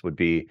plus, would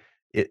be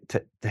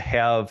to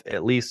have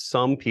at least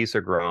some piece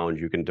of ground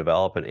you can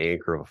develop an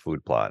acre of a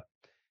food plot.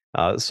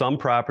 Some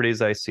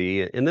properties I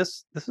see, and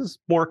this is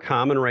more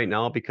common right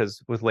now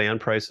because with land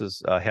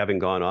prices having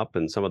gone up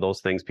and some of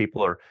those things,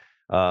 people are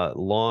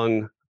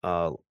long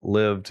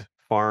lived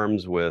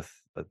farms with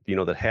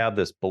that have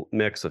this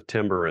mix of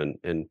timber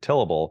and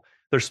tillable.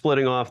 They're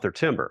splitting off their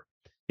timber,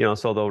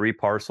 so they'll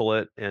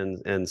reparcel it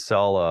and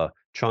sell a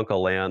chunk of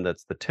land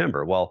that's the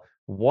timber. Well,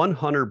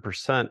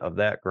 100% of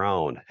that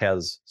ground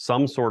has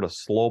some sort of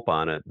slope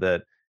on it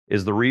that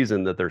is the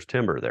reason that there's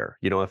timber there.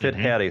 If it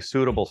Hmm. had a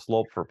suitable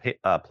slope for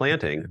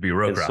planting It'd be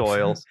row in crops.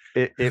 soils,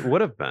 it would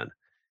have been.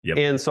 Yep.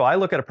 And so I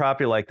look at a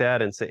property like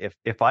that and say,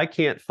 if I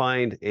can't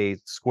find a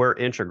square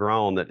inch of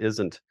ground that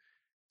isn't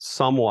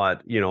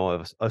somewhat,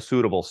 a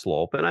suitable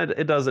slope, and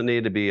it doesn't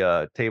need to be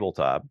a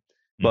tabletop,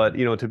 but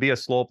Hmm. to be a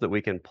slope that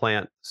we can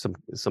plant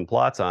some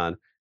plots on,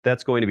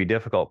 that's going to be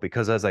difficult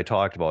because, as I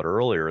talked about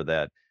earlier,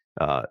 that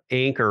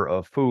anchor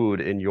of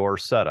food in your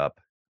setup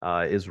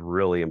is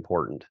really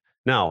important.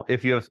 Now,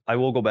 I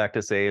will go back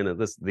to saying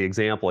that the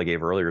example I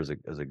gave earlier is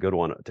a good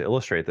one to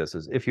illustrate this.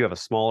 Is if you have a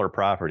smaller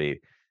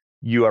property,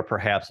 you are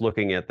perhaps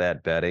looking at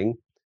that bedding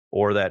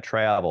or that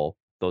travel,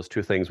 those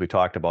two things we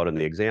talked about in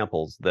the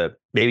examples, that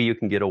maybe you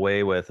can get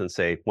away with and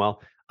say,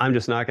 well, I'm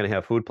just not going to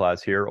have food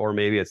plots here. Or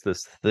maybe it's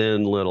this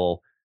thin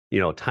little,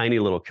 tiny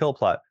little kill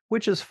plot,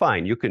 which is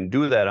fine. You can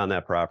do that on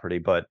that property,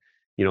 but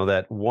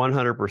that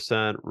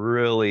 100%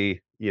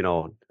 really,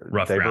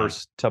 Rough ground.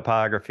 diverse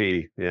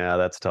topography. Yeah,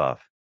 that's tough.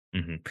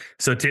 Hmm.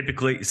 So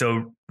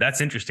that's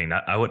interesting.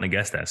 I wouldn't have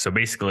guessed that. So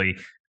basically,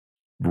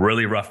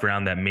 really rough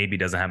ground that maybe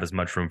doesn't have as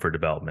much room for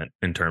development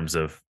in terms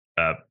of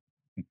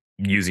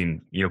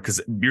using,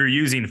 because you're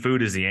using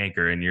food as the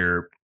anchor and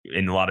you're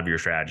in a lot of your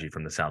strategy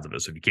from the sounds of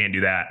it. So if you can't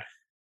do that,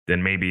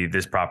 then maybe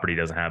this property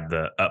doesn't have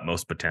the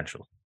utmost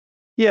potential.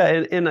 Yeah,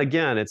 and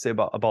again, it's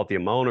about the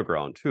amount of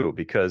ground too,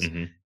 because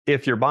Hmm.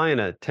 if you're buying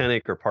a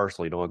 10-acre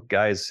parcel, a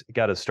guy's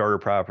got a starter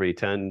property,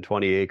 10,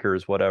 20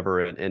 acres, whatever,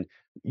 and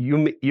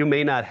you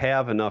may not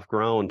have enough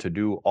ground to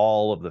do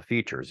all of the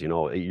features.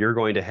 You're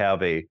going to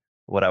have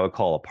what I would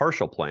call a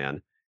partial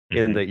plan,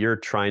 in Hmm. that you're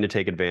trying to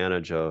take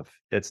advantage of,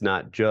 it's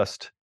not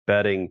just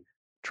bedding,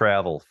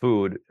 travel,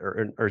 food,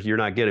 or you're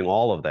not getting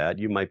all of that.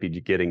 You might be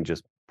getting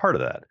just part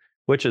of that,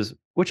 which is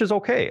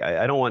okay.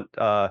 I don't want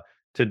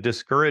to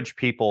discourage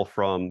people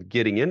from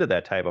getting into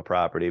that type of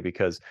property,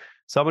 because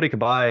somebody could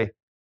buy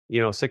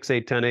 6,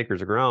 8, 10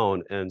 acres of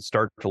ground and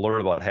start to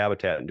learn about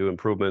habitat and do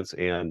improvements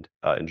and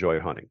enjoy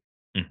hunting.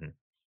 Hmm.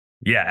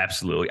 Yeah,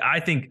 absolutely. I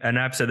think, and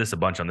I've said this a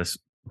bunch on this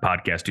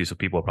podcast too, so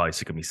people are probably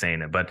sick of me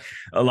saying it, but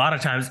a lot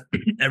of times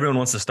everyone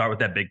wants to start with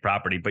that big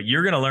property, but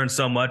you're going to learn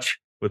so much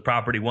with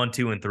property 1,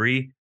 2, and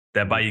 3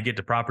 that by Mhm. you get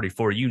to property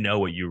 4,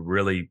 what you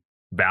really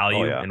Oh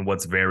value yeah. and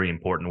what's very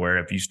important. Where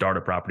if you start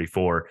at property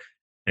 4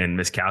 and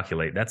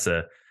miscalculate, this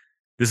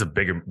is a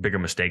bigger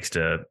mistakes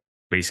to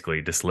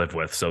basically just live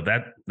with. So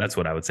that's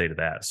what I would say to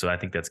that. So I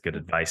think that's good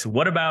advice.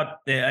 What about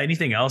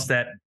anything else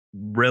that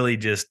really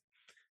just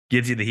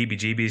gives you the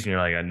heebie-jeebies and you're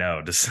like, I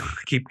know, just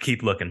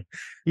keep looking.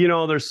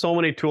 There's so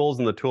many tools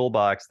in the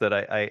toolbox that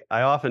I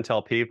often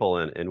tell people,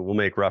 and we'll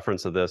make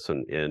reference to this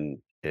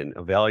in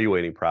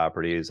evaluating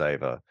properties. I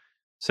have a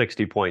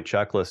 60-point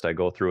checklist I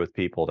go through with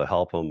people to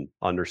help them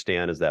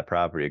understand, is that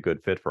property a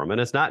good fit for them.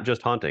 And it's not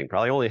just hunting.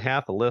 Probably only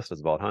half the list is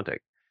about hunting.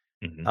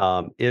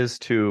 Hmm. Is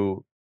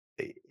to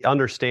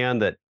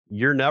understand that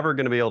you're never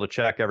going to be able to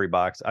check every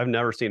box. I've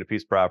never seen a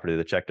piece of property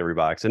that checked every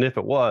box. And if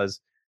it was,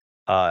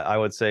 I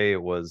would say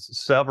it was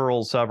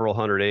several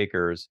hundred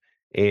acres.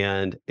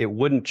 and it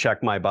wouldn't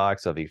check my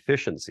box of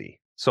efficiency.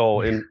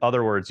 So in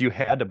other words, you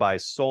had to buy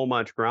so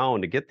much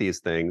ground to get these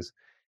things.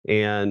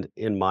 And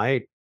in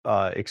my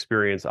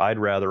experience, I'd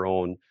rather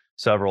own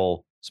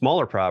several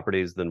smaller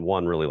properties than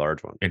one really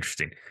large one.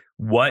 Interesting.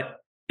 What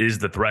is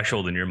the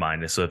threshold in your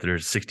mind? So if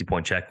there's a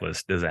 60-point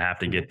checklist, does it have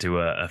to get to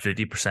a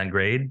 50%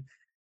 grade?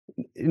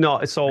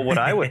 No, so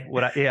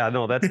yeah,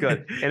 no, that's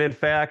good. And in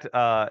fact,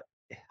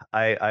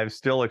 I'm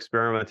still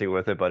experimenting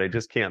with it, but I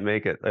just can't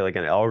make it like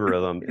an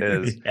algorithm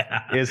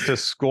Yeah. is to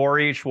score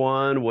each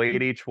one,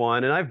 weight each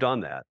one, and I've done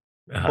that.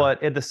 Uh-huh.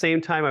 But at the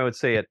same time, I would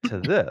say it to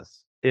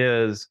this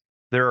is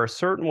there are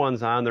certain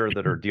ones on there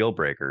that are deal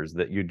breakers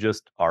that you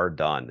just are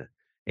done.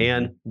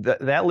 And Mhm.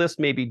 that list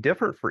may be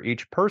different for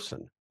each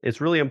person.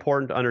 It's really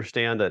important to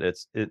understand that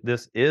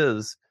this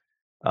is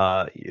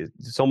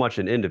so much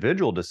an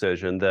individual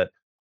decision that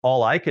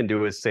all I can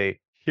do is say,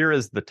 here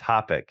is the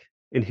topic,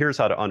 and here's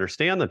how to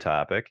understand the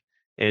topic.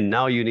 And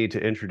now you need to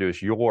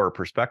introduce your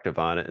perspective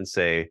on it and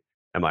say,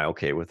 am I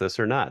okay with this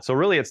or not? So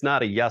really, it's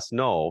not a yes,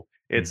 no.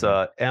 It's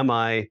Mhm. a, am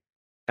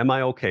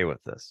I okay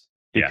with this?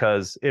 Yeah.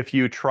 Because if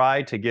you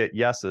try to get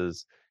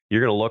yeses,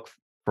 you're going to look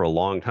for a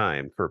long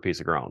time for a piece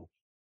of ground.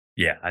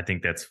 Yeah. I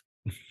think that's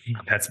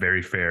that's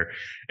very fair.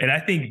 And I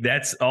think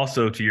that's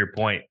also to your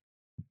point,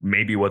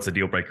 maybe what's a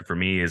deal breaker for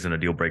me isn't a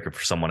deal breaker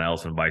for someone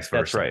else and vice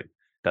That's versa. right.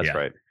 That's Yeah.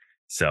 right.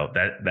 So You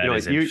that know,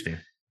 is interesting.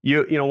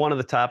 one of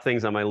the top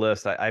things on my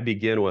list, I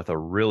begin with a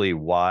really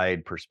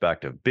wide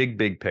perspective,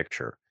 big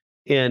picture.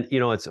 And,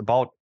 it's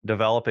about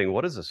developing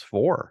what is this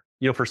for?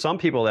 For some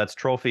people, that's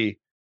trophy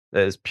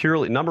that is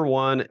purely number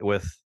one,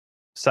 with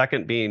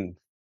second being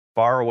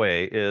far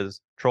away,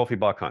 is trophy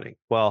buck hunting.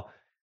 Well,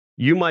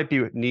 you might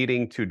be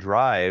needing to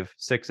drive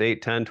 6,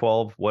 8, 10,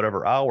 12,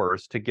 whatever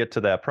hours to get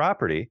to that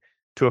property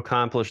to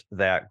accomplish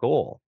that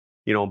goal.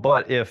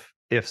 But if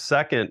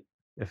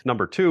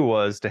number two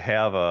was to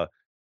have a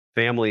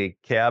family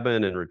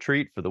cabin and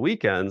retreat for the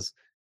weekends,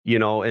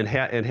 and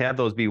have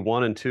those be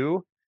one and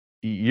two,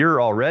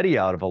 you're already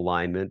out of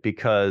alignment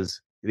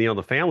because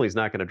the family's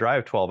not going to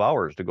drive 12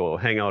 hours to go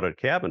hang out at a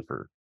cabin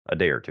for a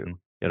day or two.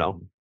 You know,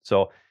 Mhm.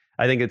 so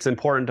I think it's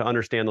important to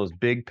understand those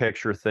big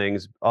picture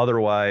things.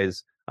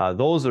 Otherwise,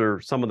 those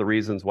are some of the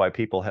reasons why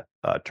people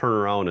turn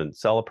around and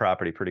sell a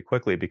property pretty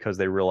quickly, because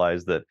they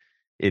realize that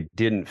it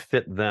didn't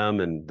fit them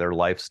and their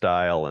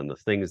lifestyle and the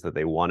things that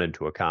they wanted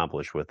to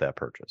accomplish with that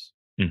purchase.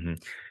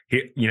 Mhm.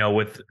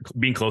 With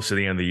being close to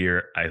the end of the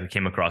year, I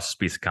came across this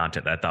piece of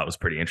content that I thought was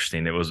pretty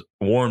interesting. It was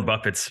Warren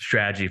Buffett's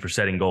strategy for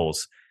setting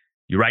goals.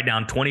 You write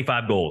down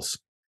 25 goals,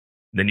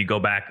 then you go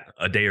back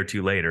a day or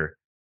two later,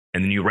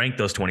 and then you rank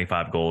those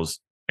 25 goals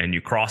and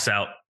you cross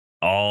out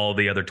all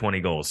the other 20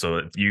 goals.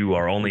 So you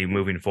are only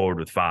moving forward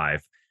with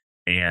five.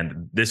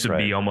 And this would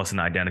Right. be almost an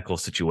identical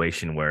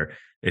situation where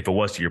if it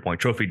was, to your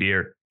point, trophy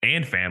deer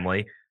and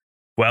family,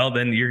 well,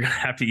 then you're going to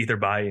have to either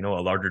buy, a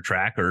larger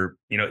track or,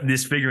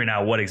 this figuring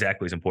out what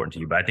exactly is important to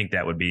you. But I think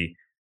that would be,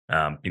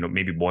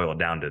 maybe boil it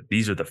down to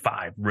these are the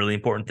five really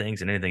important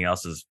things and anything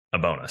else is a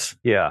bonus.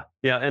 Yeah.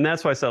 Yeah. And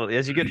that's why I said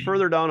as you get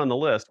further down on the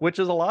list, which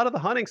is a lot of the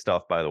hunting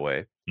stuff, by the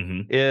way,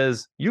 Hmm.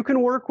 is you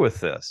can work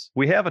with this.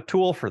 We have a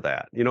tool for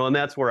that, and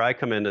that's where I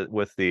come in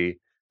with the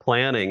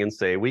planning and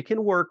say we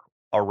can work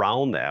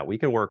around that. We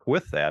can work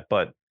with that.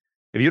 But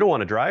if you don't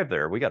want to drive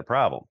there, we got a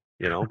problem.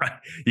 Right.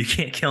 You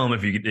can't kill them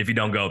if you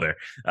don't go there.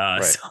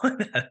 Right. So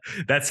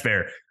that's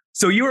fair.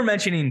 So you were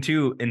mentioning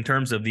too, in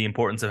terms of the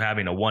importance of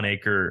having a 1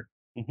 acre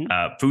Hmm.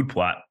 food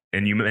plot,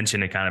 and you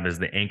mentioned it kind of as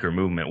the anchor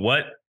movement.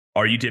 What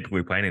are you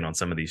typically planning on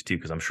some of these too?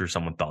 Because I'm sure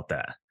someone thought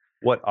that.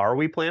 What are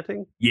we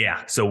planting?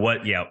 Yeah. So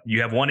what? Yeah,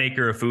 you have 1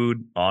 acre of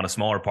food on a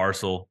smaller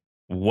parcel.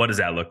 What does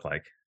that look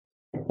like?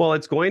 Well,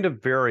 it's going to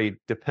vary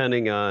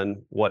depending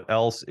on what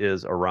else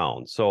is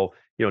around. So,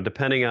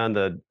 depending on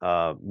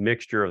the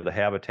mixture of the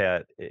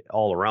habitat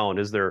all around,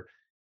 is there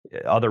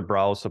other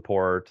browse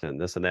support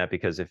and this and that?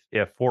 Because if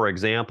for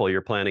example,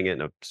 you're planting it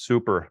in a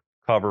super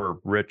cover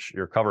rich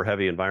or cover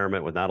heavy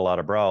environment with not a lot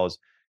of browse,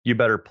 you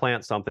better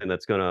plant something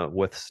that's going to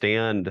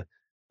withstand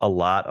a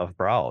lot of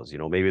browse.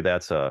 Maybe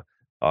that's a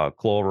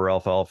clover,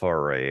 alfalfa,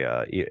 or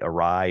a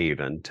rye,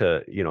 even,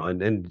 to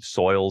and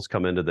soils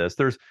come into this.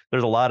 There's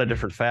a lot of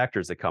different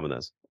factors that come in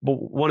this. But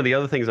one of the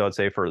other things I would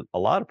say for a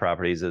lot of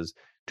properties is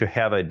to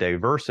have a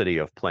diversity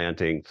of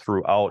planting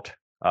throughout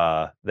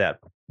that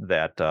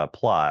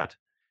plot.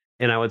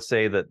 And I would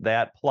say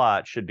that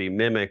plot should be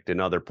mimicked in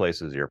other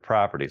places of your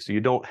property. So you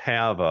don't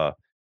have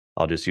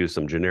I'll just use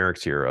some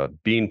generics here, a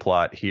bean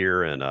plot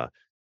here and a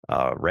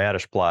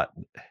radish plot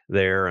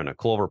there and a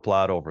clover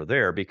plot over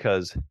there,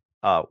 because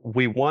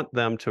we want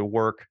them to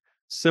work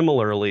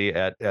similarly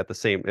at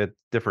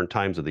different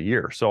times of the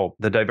year. So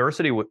the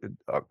diversity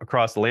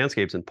across the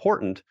landscape is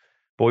important,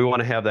 but we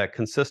want to have that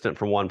consistent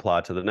from one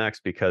plot to the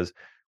next, because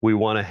we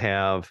want to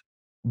have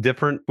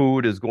different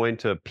food is going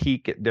to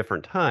peak at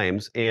different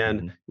times,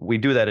 and Mhm. we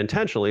do that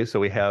intentionally so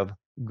we have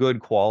good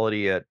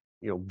quality at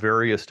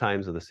various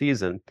times of the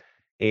season,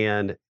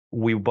 and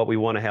we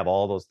want to have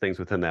all those things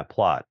within that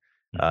plot.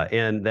 Mhm.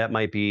 And that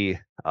might be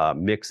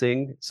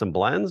mixing some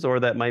blends, or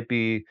that might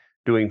be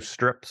doing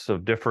strips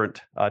of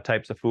different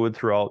types of food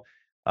throughout.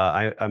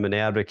 I'm an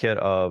advocate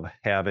of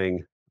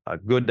having a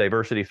good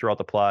diversity throughout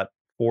the plot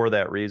for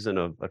that reason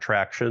of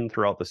attraction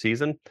throughout the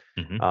season.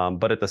 Hmm.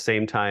 But at the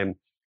same time,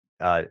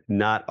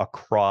 not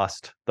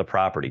across the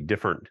property,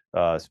 different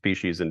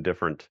species and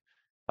different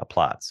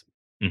plots.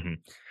 Hmm.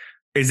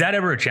 Is that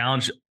ever a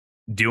challenge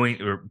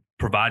doing or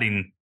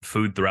providing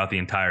food throughout the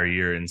entire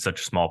year in such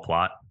a small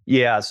plot?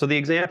 Yeah. So the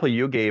example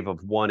you gave of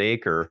 1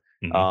 acre,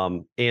 Hmm.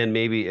 and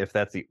maybe if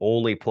that's the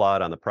only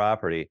plot on the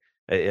property,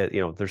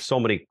 there's so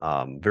many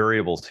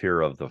variables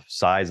here of the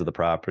size of the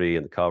property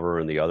and the cover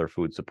and the other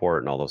food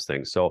support and all those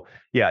things. So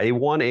yeah, a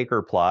 1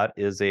 acre plot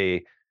is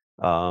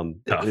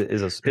Tough.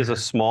 is a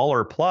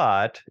smaller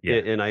plot Yeah.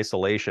 in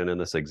isolation in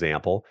this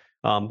example.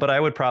 But I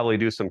would probably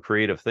do some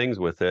creative things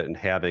with it and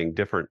having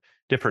different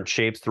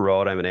shapes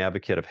throughout. I'm an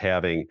advocate of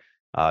having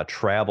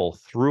travel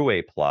through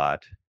a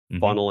plot, Hmm.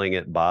 funneling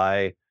it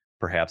by.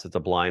 Perhaps it's a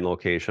blind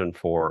location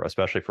for,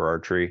 especially for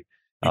archery,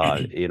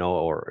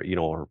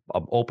 or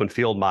open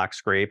field mock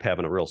scrape,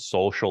 having a real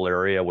social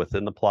area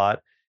within the plot.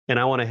 And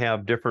I want to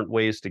have different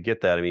ways to get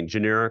that. I mean,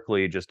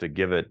 generically, just to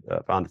give it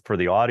for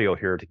the audio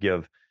here, to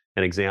give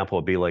an example,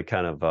 would be like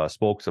kind of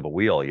spokes of a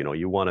wheel.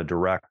 You want to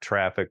direct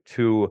traffic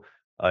to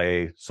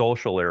a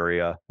social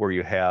area where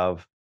you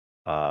have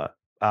uh,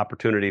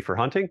 opportunity for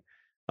hunting,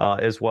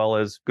 as well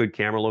as good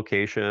camera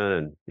location,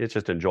 and it's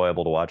just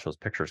enjoyable to watch those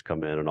pictures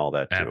come in and all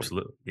that too.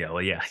 Absolutely. Yeah.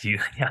 Well, yeah. You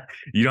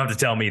don't have to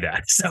tell me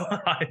that. So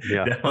I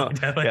Yeah. definitely,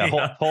 Yeah.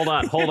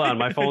 definitely. Hold on.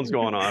 My phone's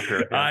going off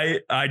here. Yeah.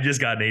 I just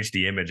got an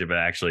HD image of it.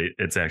 Actually,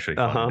 it's actually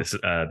funny.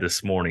 Uh-huh.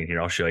 This morning here,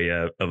 I'll show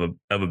you of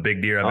a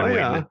big deer I've Oh been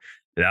waiting to. yeah.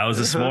 That was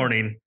this Uh-huh.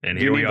 morning, and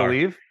Do you here we need to are.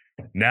 leave?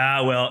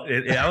 Nah, well,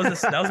 that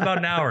was about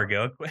an hour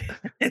ago.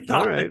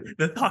 All right.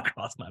 The thought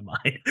crossed my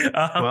mind.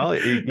 Well,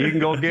 you can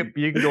go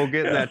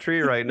get in that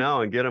tree right now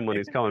and get him when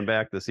he's coming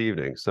back this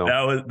evening.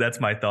 So, that's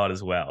my thought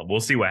as well. We'll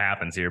see what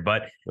happens here.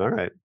 But all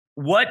right.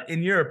 what,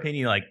 in your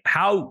opinion, like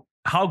how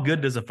good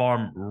does a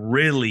farm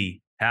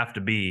really have to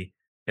be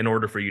in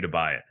order for you to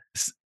buy it?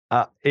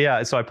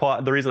 Yeah. So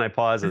the reason I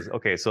pause is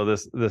okay. So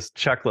this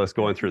checklist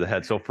going through the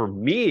head. So for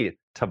me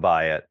to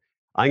buy it,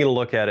 I'm going to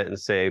look at it and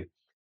say,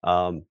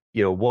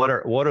 what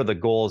are the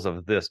goals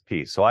of this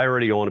piece? So I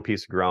already own a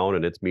piece of ground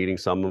and it's meeting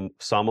some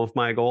of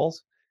my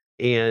goals.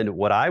 And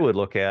what I would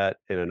look at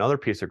in another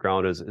piece of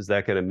ground is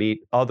that going to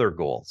meet other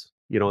goals?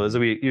 As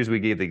we usually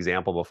gave the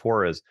example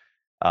before, is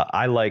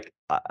I like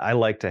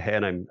to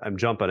and I'm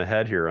jumping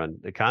ahead here on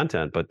the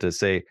content, but to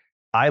say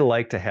I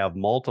like to have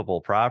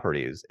multiple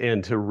properties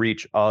and to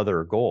reach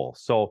other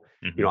goals. So,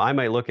 Mhm. I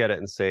might look at it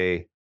and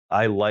say,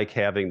 I like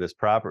having this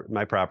property.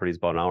 My property is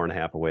about an hour and a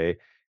half away.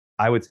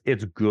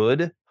 It's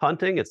good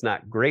hunting. It's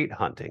not great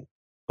hunting.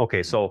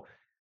 Okay. So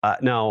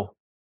now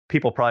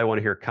people probably want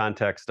to hear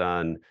context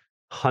on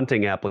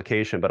hunting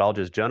application, but I'll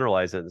just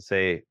generalize it and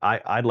say,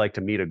 I'd like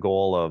to meet a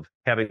goal of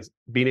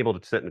being able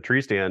to sit in a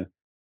tree stand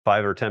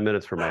 5 or 10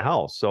 minutes from my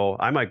house. So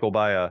I might go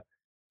buy a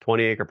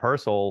 20-acre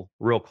parcel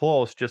real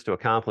close just to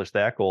accomplish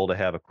that goal, to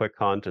have a quick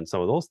hunt and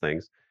some of those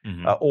things.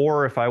 Mhm.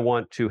 Or if I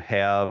want to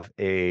have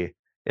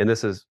and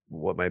this is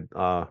what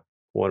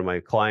one of my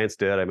clients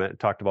did,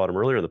 talked about him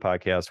earlier in the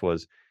podcast,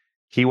 was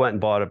he went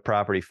and bought a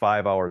property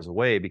 5 hours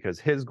away because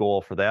his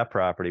goal for that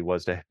property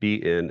was to be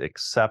in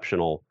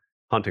exceptional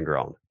hunting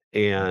ground.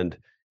 And,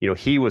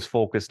 he was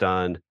focused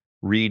on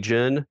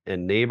region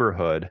and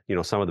neighborhood,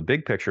 some of the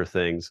big picture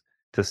things,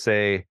 to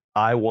say,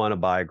 I want to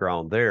buy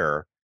ground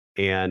there.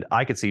 And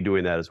I could see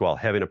doing that as well,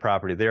 having a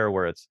property there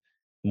where it's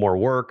more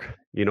work,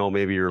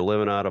 maybe you're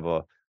living out of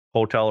a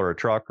hotel or a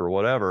truck or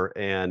whatever,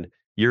 and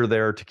you're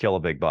there to kill a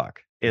big buck.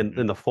 And Mhm.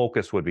 then the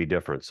focus would be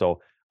different.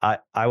 So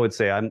I would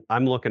say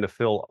I'm looking to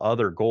fill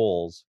other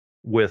goals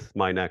with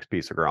my next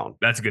piece of ground.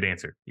 That's a good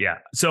answer. Yeah.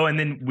 So, and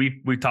then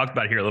we talked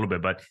about it here a little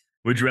bit, but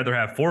would you rather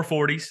have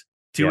 440s,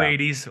 Yeah.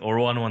 280s, or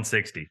one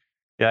 160?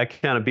 Yeah, I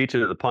kind of beat you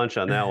to the punch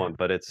on that one,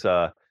 but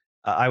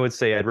I would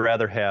say I'd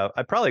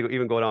probably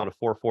even go down to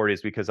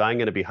 440s because I'm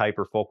going to be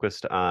hyper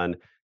focused on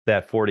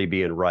that 40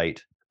 being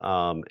right.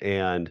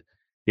 And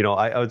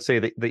I would say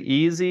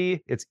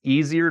it's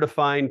easier to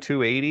find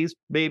 280s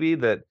maybe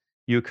that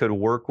you could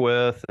work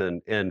with,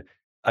 and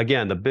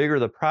again, the bigger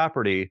the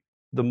property,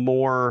 the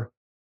more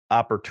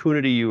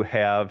opportunity you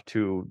have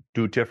to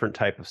do different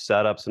type of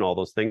setups and all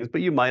those things, but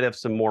you might have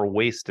some more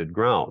wasted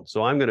ground.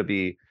 So I'm going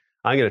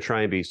to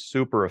try and be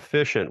super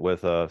efficient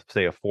with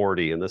say a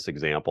 40 in this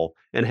example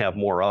and have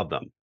more of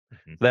them.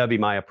 Mhm. That'd be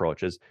my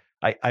approach.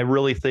 I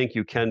really think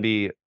you can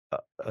be uh,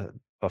 uh,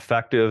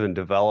 effective in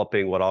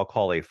developing what I'll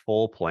call a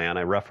full plan.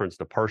 I referenced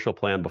a partial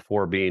plan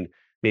before, being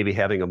maybe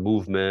having a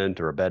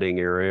movement or a bedding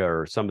area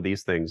or some of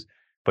these things,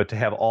 but to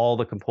have all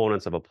the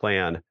components of a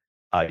plan,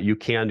 you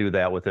can do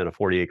that within a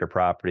 40-acre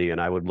property.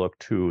 And I would look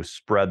to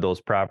spread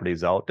those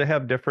properties out to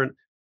have different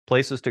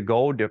places to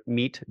go to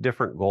meet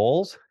different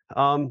goals,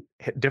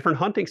 different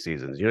hunting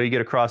seasons. You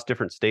get across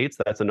different states.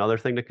 That's another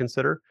thing to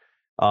consider.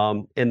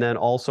 And then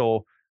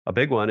also a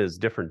big one is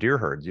different deer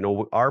herds.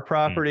 Our Mhm.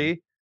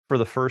 property for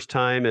the first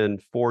time in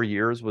 4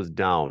 years was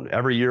down.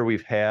 Every year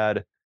we've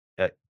had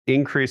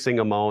increasing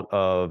amount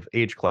of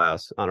age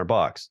class on our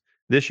bucks.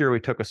 This year we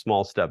took a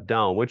small step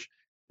down, which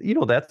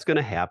that's going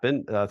to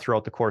happen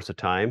throughout the course of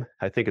time.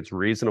 I think it's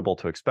reasonable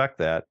to expect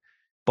that,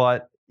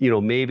 but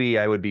maybe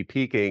I would be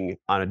peaking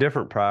on a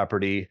different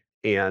property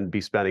and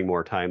be spending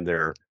more time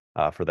there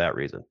for that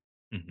reason.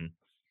 Hmm.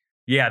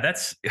 Yeah,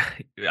 that's.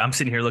 I'm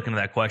sitting here looking at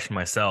that question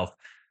myself,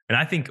 and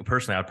I think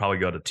personally, I'd probably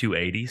go to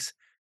 280s.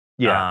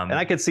 Yeah, and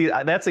I Um, could see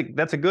that's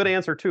a good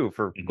answer too.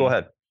 For go mhm.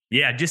 ahead.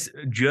 Yeah, just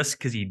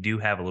because you do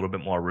have a little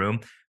bit more room,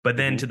 but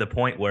then Hmm. to the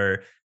point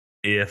where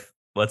if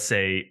let's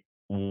say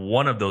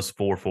one of those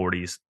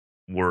 440s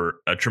were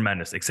a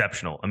tremendous,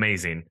 exceptional,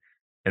 amazing,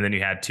 and then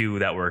you had two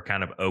that were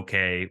kind of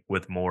okay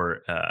with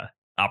more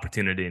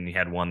opportunity, and you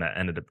had one that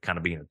ended up kind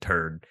of being a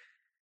turd,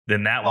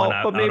 then that one Oh, but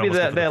I would maybe almost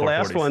go for the that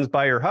last 440s. one's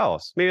by your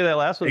house. Maybe that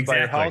last one's by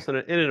your Exactly. house,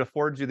 and it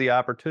affords you the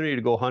opportunity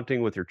to go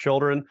hunting with your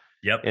children,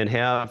 Yep. and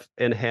have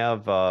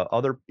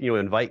other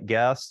invite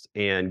guests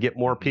and get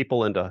more Mhm.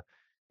 people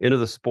into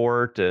the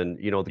sport, and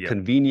the Yep.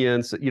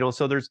 convenience.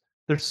 So there's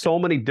so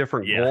many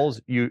different Yeah.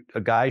 goals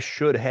a guy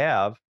should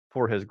have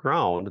for his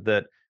ground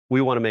that we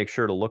want to make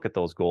sure to look at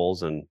those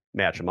goals and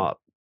match them Mhm. up.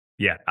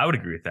 Yeah, I would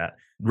agree with that.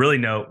 Really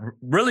no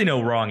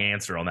wrong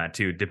answer on that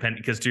too. Depend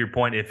because to your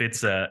point,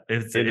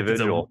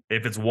 Individual.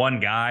 if it's one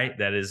guy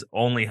that is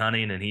only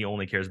hunting and he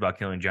only cares about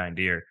killing giant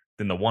deer,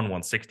 then the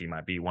 160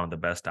 might be one of the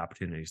best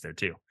opportunities there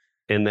too.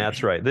 And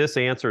that's right. This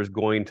answer is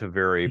going to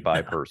vary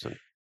by person.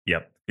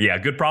 Yep. Yeah,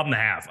 good problem to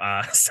have.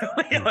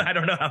 I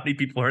don't know how many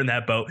people are in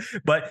that boat,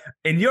 but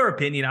in your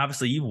opinion,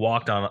 obviously you've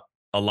walked on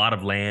a lot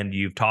of land,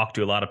 you've talked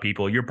to a lot of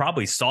people, you're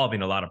probably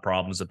solving a lot of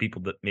problems of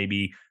people that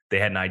maybe they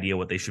had an idea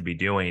what they should be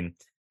doing,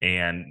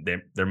 and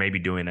they're maybe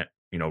doing it,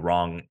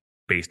 wrong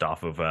based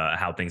off of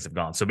how things have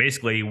gone. So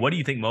basically, what do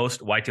you think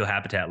most whitetail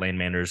habitat land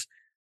managers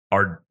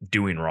are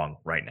doing wrong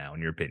right now,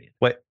 in your opinion?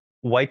 What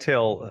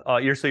whitetail?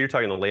 You're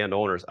talking to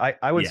landowners.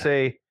 I would Yeah.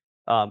 say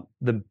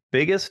the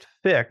biggest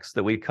fix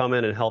that we come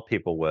in and help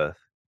people with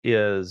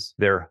is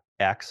their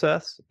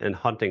access and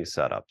hunting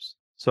setups.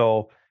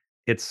 So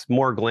it's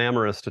more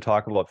glamorous to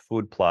talk about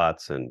food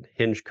plots and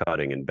hinge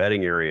cutting and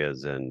bedding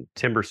areas and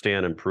timber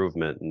stand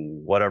improvement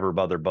and whatever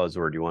other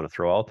buzzword you want to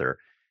throw out there.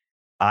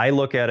 I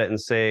look at it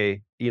and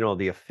say,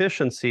 the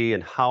efficiency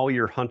and how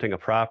you're hunting a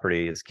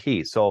property is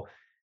key. So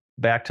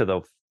back to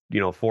the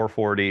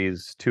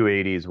 440s,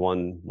 280s,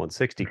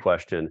 160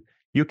 question,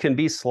 you can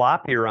be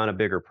sloppier on a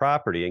bigger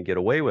property and get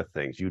away with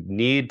things. You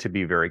need to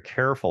be very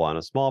careful on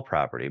a small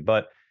property.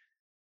 But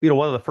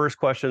one of the first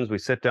questions we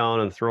sit down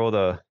and throw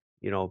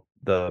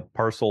the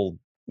parcel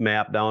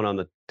map down on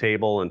the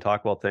table and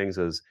talk about things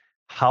is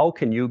how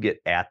can you get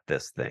at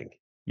this thing?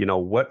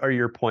 What are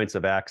your points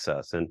of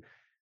access? And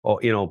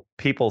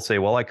people say,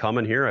 well, I come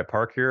in here, I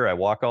park here, I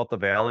walk out the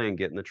valley and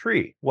get in the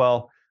tree.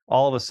 Well,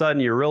 all of a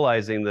sudden you're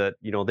realizing that,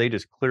 they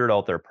just cleared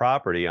out their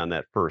property on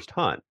that first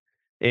hunt.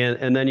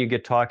 And then you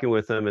get talking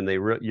with them and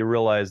you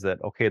realize that,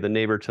 okay, the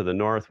neighbor to the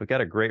north, we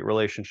got a great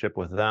relationship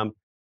with them.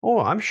 Oh,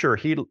 I'm sure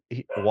he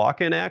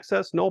walk-in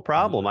access, no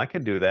problem. I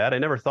could do that. I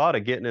never thought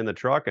of getting in the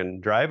truck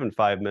and driving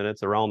 5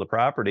 minutes around the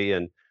property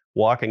and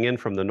walking in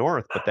from the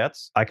north, but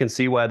I can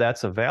see why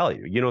that's a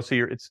value.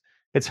 So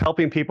it's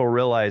helping people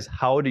realize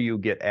how do you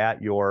get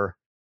at your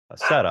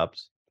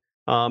setups,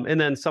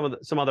 and then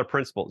some other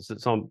principles,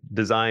 some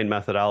design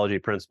methodology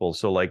principles.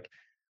 So like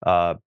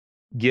uh,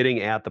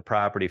 getting at the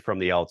property from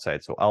the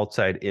outside, so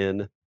outside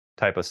in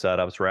type of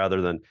setups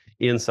rather than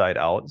inside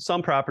out.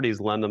 Some properties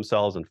lend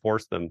themselves and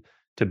force them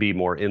to be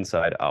more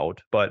inside out.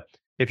 But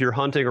if you're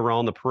hunting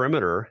around the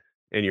perimeter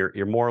and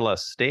you're more or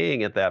less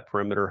staying at that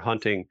perimeter,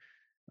 hunting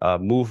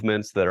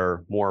movements that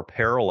are more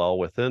parallel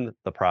within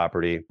the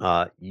property,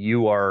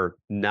 you are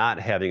not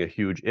having a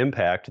huge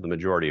impact to the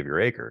majority of your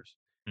acres.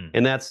 Mhm.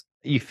 And that's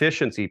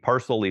efficiency.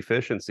 Parcel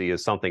efficiency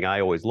is something I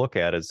always look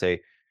at and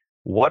say,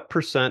 what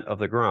percent of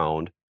the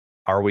ground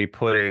are we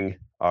putting,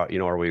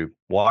 are we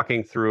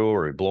walking through,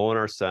 are we blowing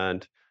our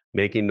scent,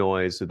 making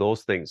noise,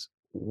 those things?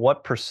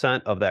 What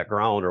percent of that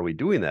ground are we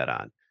doing that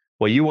on?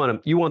 Well, you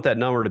want that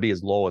number to be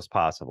as low as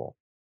possible.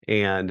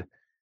 And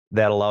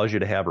that allows you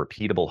to have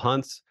repeatable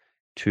hunts,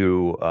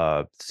 to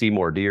see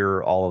more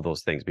deer, all of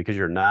those things, because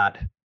you're not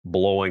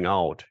blowing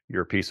out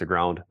your piece of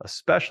ground,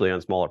 especially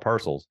on smaller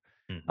parcels.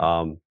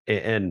 Mhm.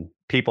 And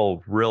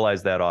people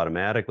realize that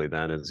automatically.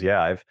 Then is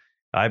yeah,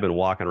 I've been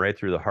walking right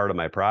through the heart of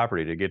my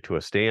property to get to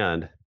a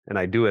stand, and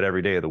I do it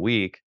every day of the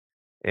week,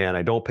 and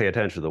I don't pay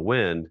attention to the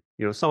wind.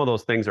 Some of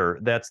those things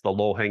that's the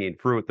low hanging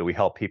fruit that we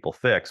help people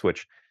fix,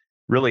 which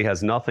really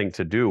has nothing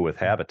to do with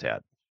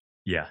habitat.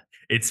 Yeah.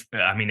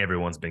 I mean,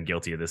 everyone's been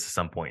guilty of this at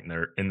some point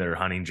in their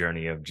hunting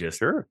journey of just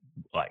Sure.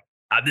 like,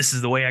 this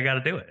is the way I got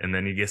to do it. And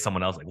then you get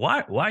someone else like,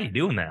 why are you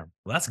doing that?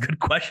 Well, that's a good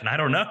question. I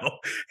don't know.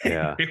 And you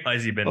Yeah.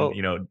 realize you've been,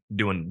 Well,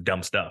 doing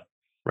dumb stuff.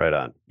 right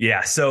on.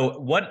 Yeah.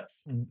 So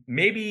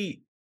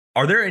maybe,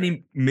 are there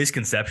any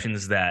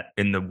misconceptions that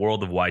in the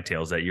world of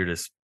whitetails that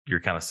you're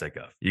kind of sick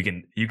of? You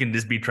can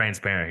just be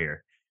transparent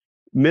here.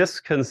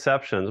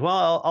 Misconceptions.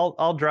 Well,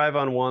 I'll drive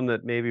on one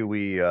that maybe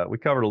we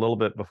covered a little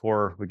bit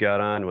before we got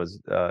on, was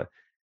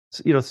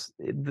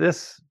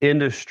this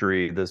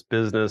industry, this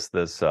business,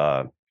 this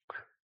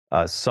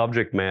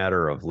subject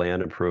matter of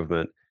land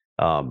improvement,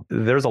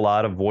 there's a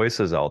lot of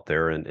voices out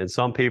there, and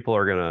some people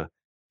are going to,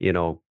 you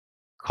know,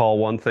 call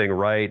one thing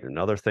right,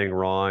 another thing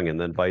wrong, and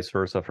then vice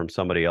versa from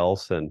somebody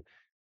else. And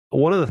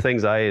one of the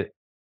things I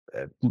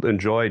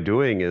enjoy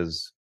doing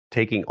is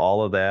taking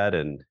all of that,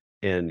 and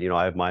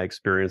I have my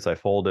experience I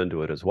fold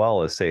into it as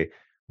well, as say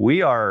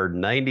we are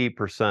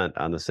 90%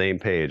 on the same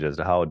page as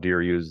to how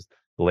deer use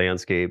the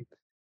landscape,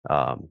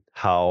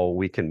 how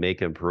we can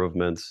make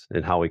improvements,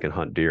 and how we can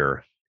hunt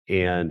deer.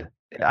 Mhm. And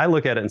I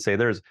look at it and say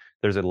there's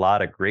a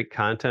lot of great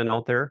content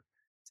out there.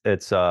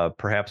 It's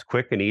perhaps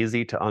quick and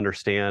easy to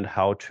understand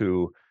how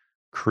to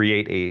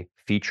create a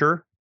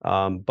feature,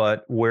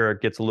 but where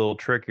it gets a little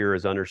trickier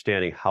is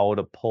understanding how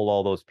to pull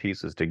all those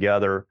pieces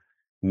together,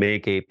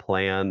 make a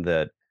plan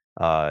that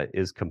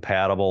is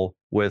compatible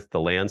with the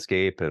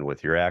landscape and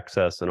with your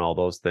access and all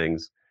those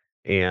things.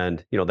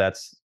 And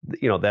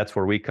that's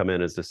where we come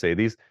in, is to say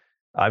these.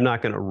 I'm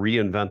not going to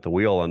reinvent the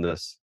wheel on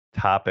this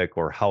topic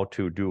or how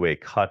to do a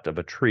cut of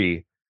a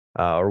tree,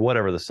 or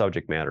whatever the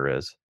subject matter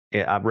is.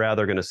 I'm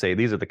rather going to say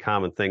these are the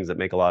common things that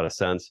make a lot of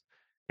sense.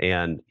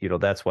 And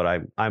that's what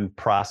I'm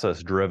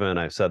process driven.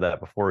 I've said that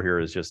before here,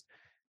 is just,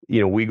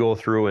 we go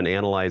through and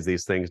analyze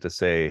these things to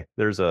say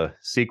there's a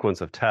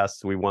sequence of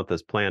tests we want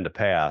this plan to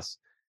pass,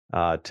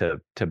 to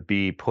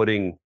be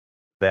putting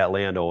that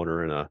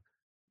landowner in a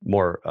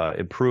more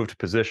improved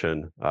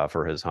position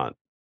for his hunt.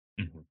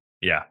 Mhm.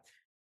 Yeah,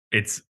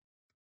 it's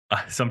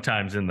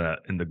sometimes in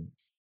the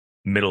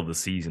middle of the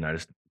season, I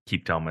just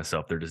keep telling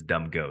myself they're just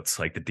dumb goats,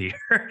 like the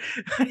deer.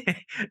 And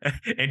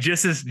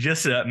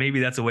maybe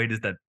that's a way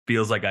just that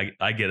feels like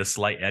I get a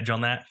slight edge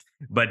on that.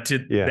 But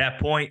to Yeah, that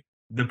point,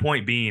 the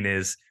point being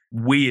is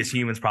we as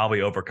humans probably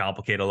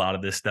overcomplicate a lot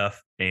of this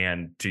stuff.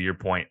 And to your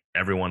point,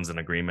 everyone's in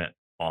agreement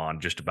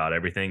on just about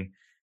everything.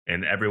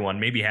 And everyone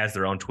maybe has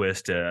their own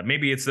twist.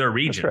 Maybe it's their that's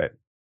region. right.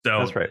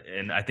 That's So, right.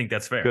 and I think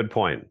that's fair. Good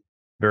point.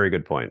 Very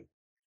good point.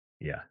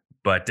 Yeah.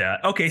 But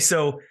okay,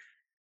 so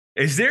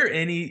is there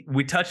any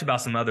we touched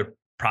about some other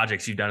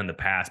projects you've done in the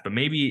past, but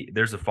maybe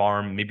there's a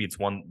farm, maybe it's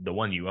the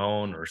one you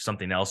own or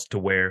something else to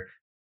where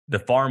the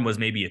farm was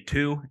maybe a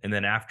 2 and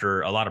then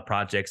after a lot of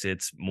projects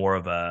it's more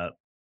of a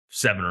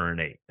 7 or an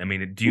 8. I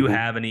mean, do you Mhm.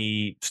 have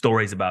any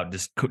stories about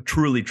just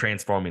truly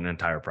transforming an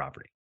entire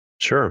property?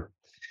 Sure.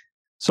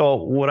 So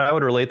what I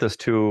would relate this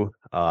to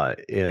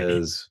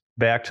is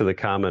back to the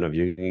comment of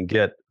you can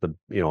get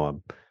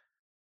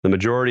the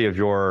majority of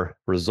your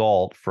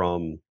result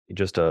from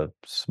just a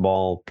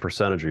small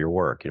percentage of your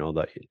work.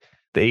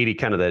 The 80,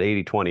 kind of that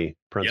 80/20 Yep.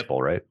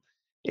 principle, right?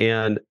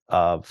 And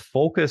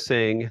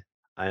focusing,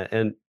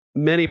 and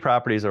many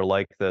properties are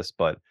like this,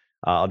 but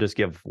I'll just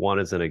give one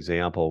as an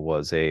example.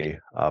 Was a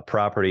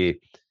property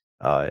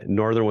in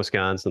northern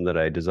Wisconsin that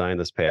I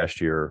designed this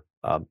past year.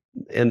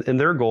 And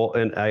their goal,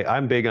 and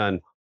I'm big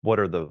on what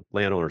are the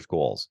landowners'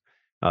 goals.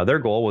 Their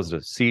goal was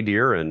to see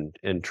deer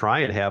and try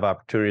and have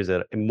opportunities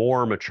at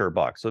more mature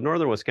bucks. So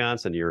northern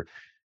Wisconsin,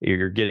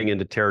 you're getting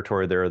into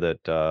territory there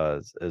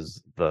that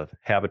is the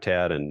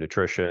habitat and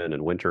nutrition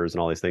and winters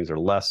and all these things are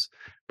less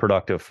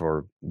productive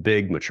for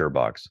big mature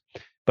bucks.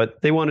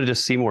 But they wanted to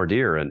see more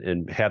deer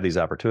and have these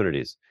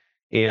opportunities.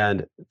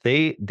 And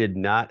they did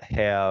not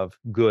have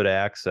good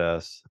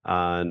access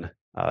on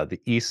the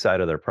east side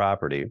of their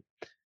property.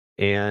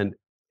 And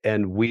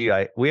we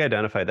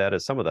identified that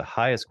as some of the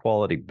highest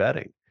quality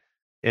bedding,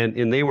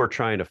 and they were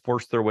trying to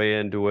force their way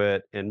into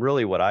it. And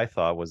really what I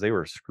thought was they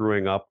were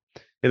screwing up,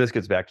 and this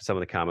gets back to some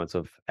of the comments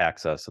of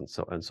access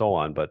and so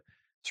on, but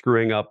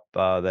screwing up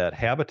that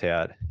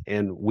habitat.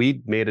 And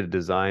we made a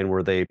design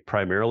where they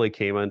primarily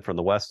came in from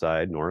the west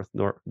side,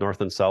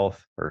 north and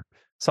south, or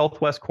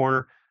southwest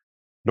corner,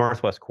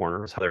 northwest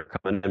corner is how they're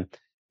coming in.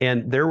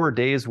 And there were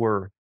days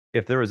where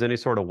if there was any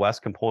sort of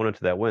west component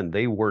to that wind,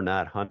 they were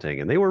not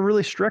hunting. And they were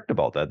really strict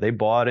about that. They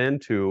bought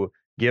into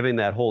giving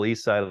that whole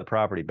east side of the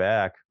property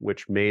back,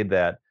 which made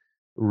that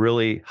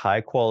really high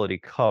quality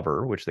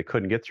cover, which they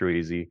couldn't get through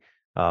easy,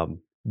 um,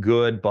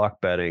 good buck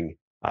bedding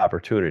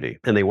opportunity.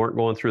 And they weren't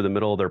going through the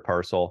middle of their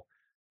parcel,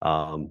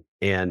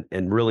 and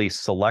really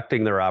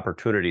selecting their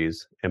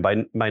opportunities. And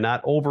by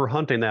not over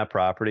hunting that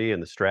property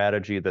and the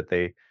strategy that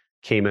they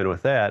came in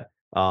with that,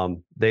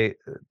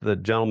 the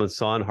gentleman's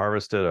son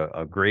harvested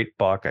a great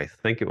buck. I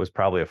think it was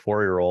probably a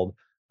 4-year-old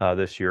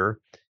this year,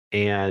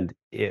 and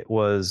it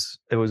was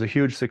a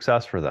huge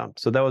success for them.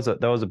 So that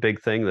was a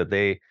big thing that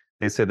they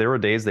said there were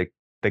days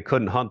they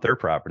couldn't hunt their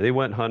property. They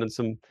went hunting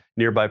some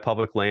nearby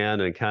public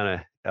land and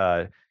kind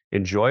of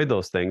enjoyed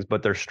those things,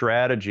 but their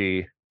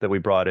strategy that we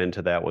brought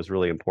into that was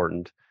really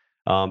important.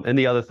 And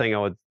the other thing I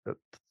would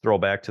throw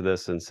back to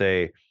this and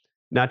say,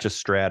 not just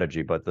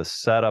strategy, but the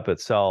setup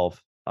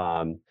itself.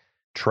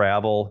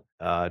 Travel.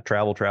 I'm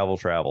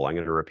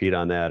going to repeat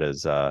on that,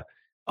 is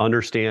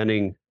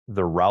understanding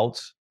the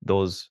routes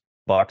those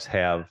bucks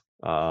have,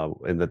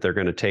 and that they're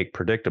going to take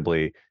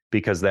predictably,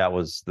 because that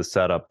was the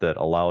setup that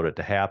allowed it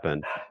to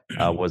happen.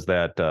 Was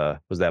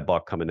that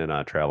buck coming in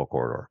on a travel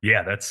corridor?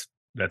 Yeah,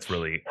 that's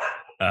really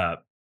uh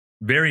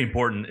Very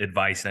important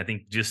advice. And I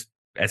think just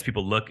as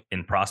people look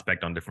and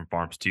prospect on different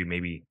farms too,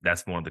 maybe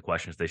that's one of the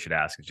questions they should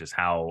ask is just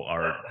how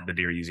are the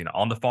deer using it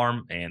on the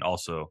farm and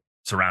also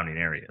surrounding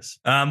areas.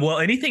 Well,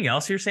 anything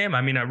else here, Sam?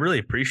 I mean, I really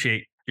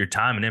appreciate your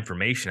time and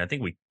information. I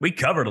think we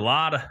covered a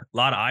lot of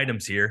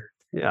items here.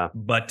 Yeah.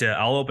 But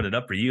I'll open it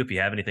up for you if you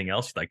have anything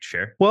else you'd like to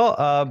share.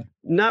 Well,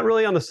 not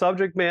really on the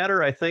subject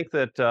matter. I think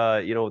that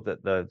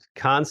the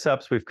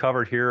concepts we've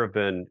covered here have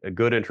been a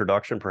good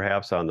introduction,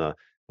 perhaps on the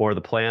more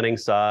the planning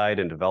side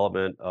and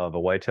development of a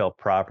whitetail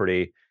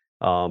property.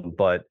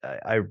 But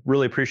I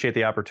really appreciate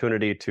the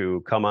opportunity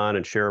to come on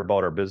and share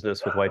about our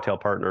business with Whitetail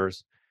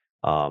Partners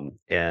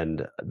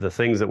and the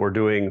things that we're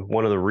doing.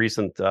 One of the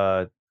recent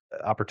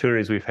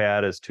opportunities we've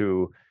had is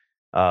to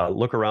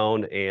look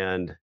around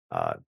and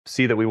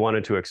see that we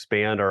wanted to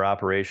expand our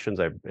operations.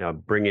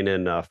 I'm bringing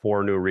in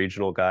 4 new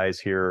regional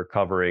guys here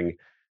covering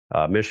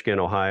Michigan,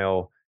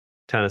 Ohio,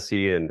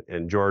 Tennessee,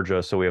 and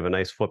Georgia. So we have a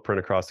nice footprint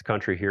across the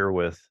country here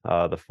with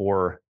the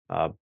 4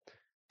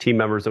 team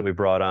members that we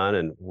brought on,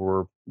 and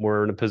we're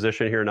in a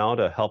position here now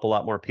to help a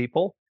lot more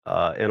people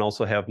and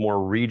also have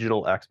more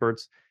regional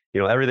experts.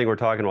 Everything we're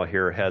talking about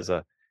here has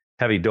a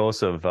heavy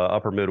dose of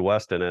Upper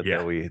Midwest in it.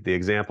 Yeah. The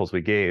examples we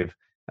gave.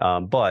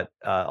 But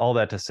all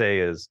that to say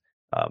is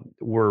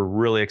we're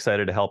really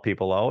excited to help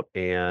people out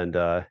and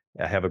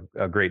have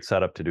a great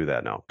setup to do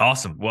that now.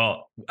 Awesome.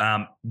 Well,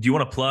 do you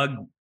want to plug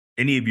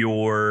any of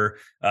your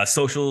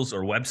socials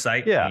or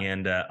website? Yeah.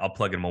 And I'll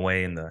plug them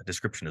away in the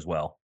description as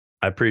well.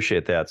 I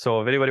appreciate that. So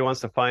if anybody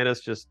wants to find us,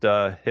 just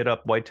hit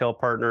up Whitetail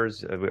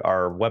Partners.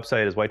 Our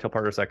website is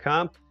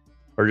whitetailpartners.com,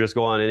 or just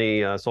go on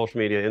any social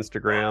media,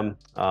 Instagram,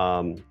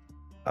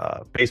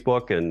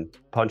 Facebook, and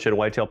punch in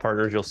Whitetail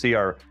Partners. You'll see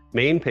our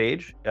main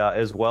page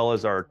as well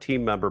as our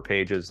team member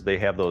pages. They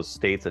have those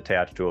states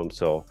attached to them.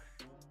 So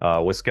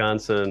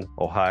Wisconsin,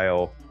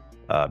 Ohio,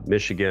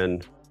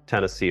 Michigan,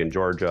 Tennessee, and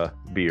Georgia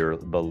be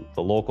the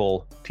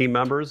local team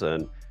members,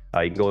 and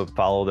you can go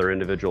follow their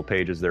individual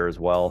pages there as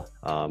well.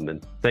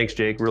 And thanks,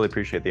 Jake. Really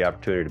appreciate the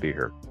opportunity to be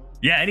here.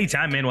 Yeah,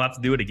 anytime, man. We'll have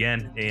to do it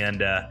again.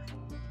 And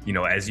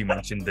as you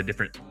mentioned, the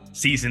different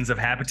seasons of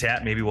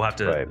habitat, maybe we'll have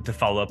to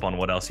follow up on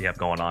what else you have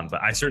going on.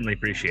 But I certainly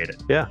appreciate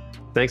it. Yeah,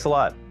 thanks a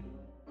lot.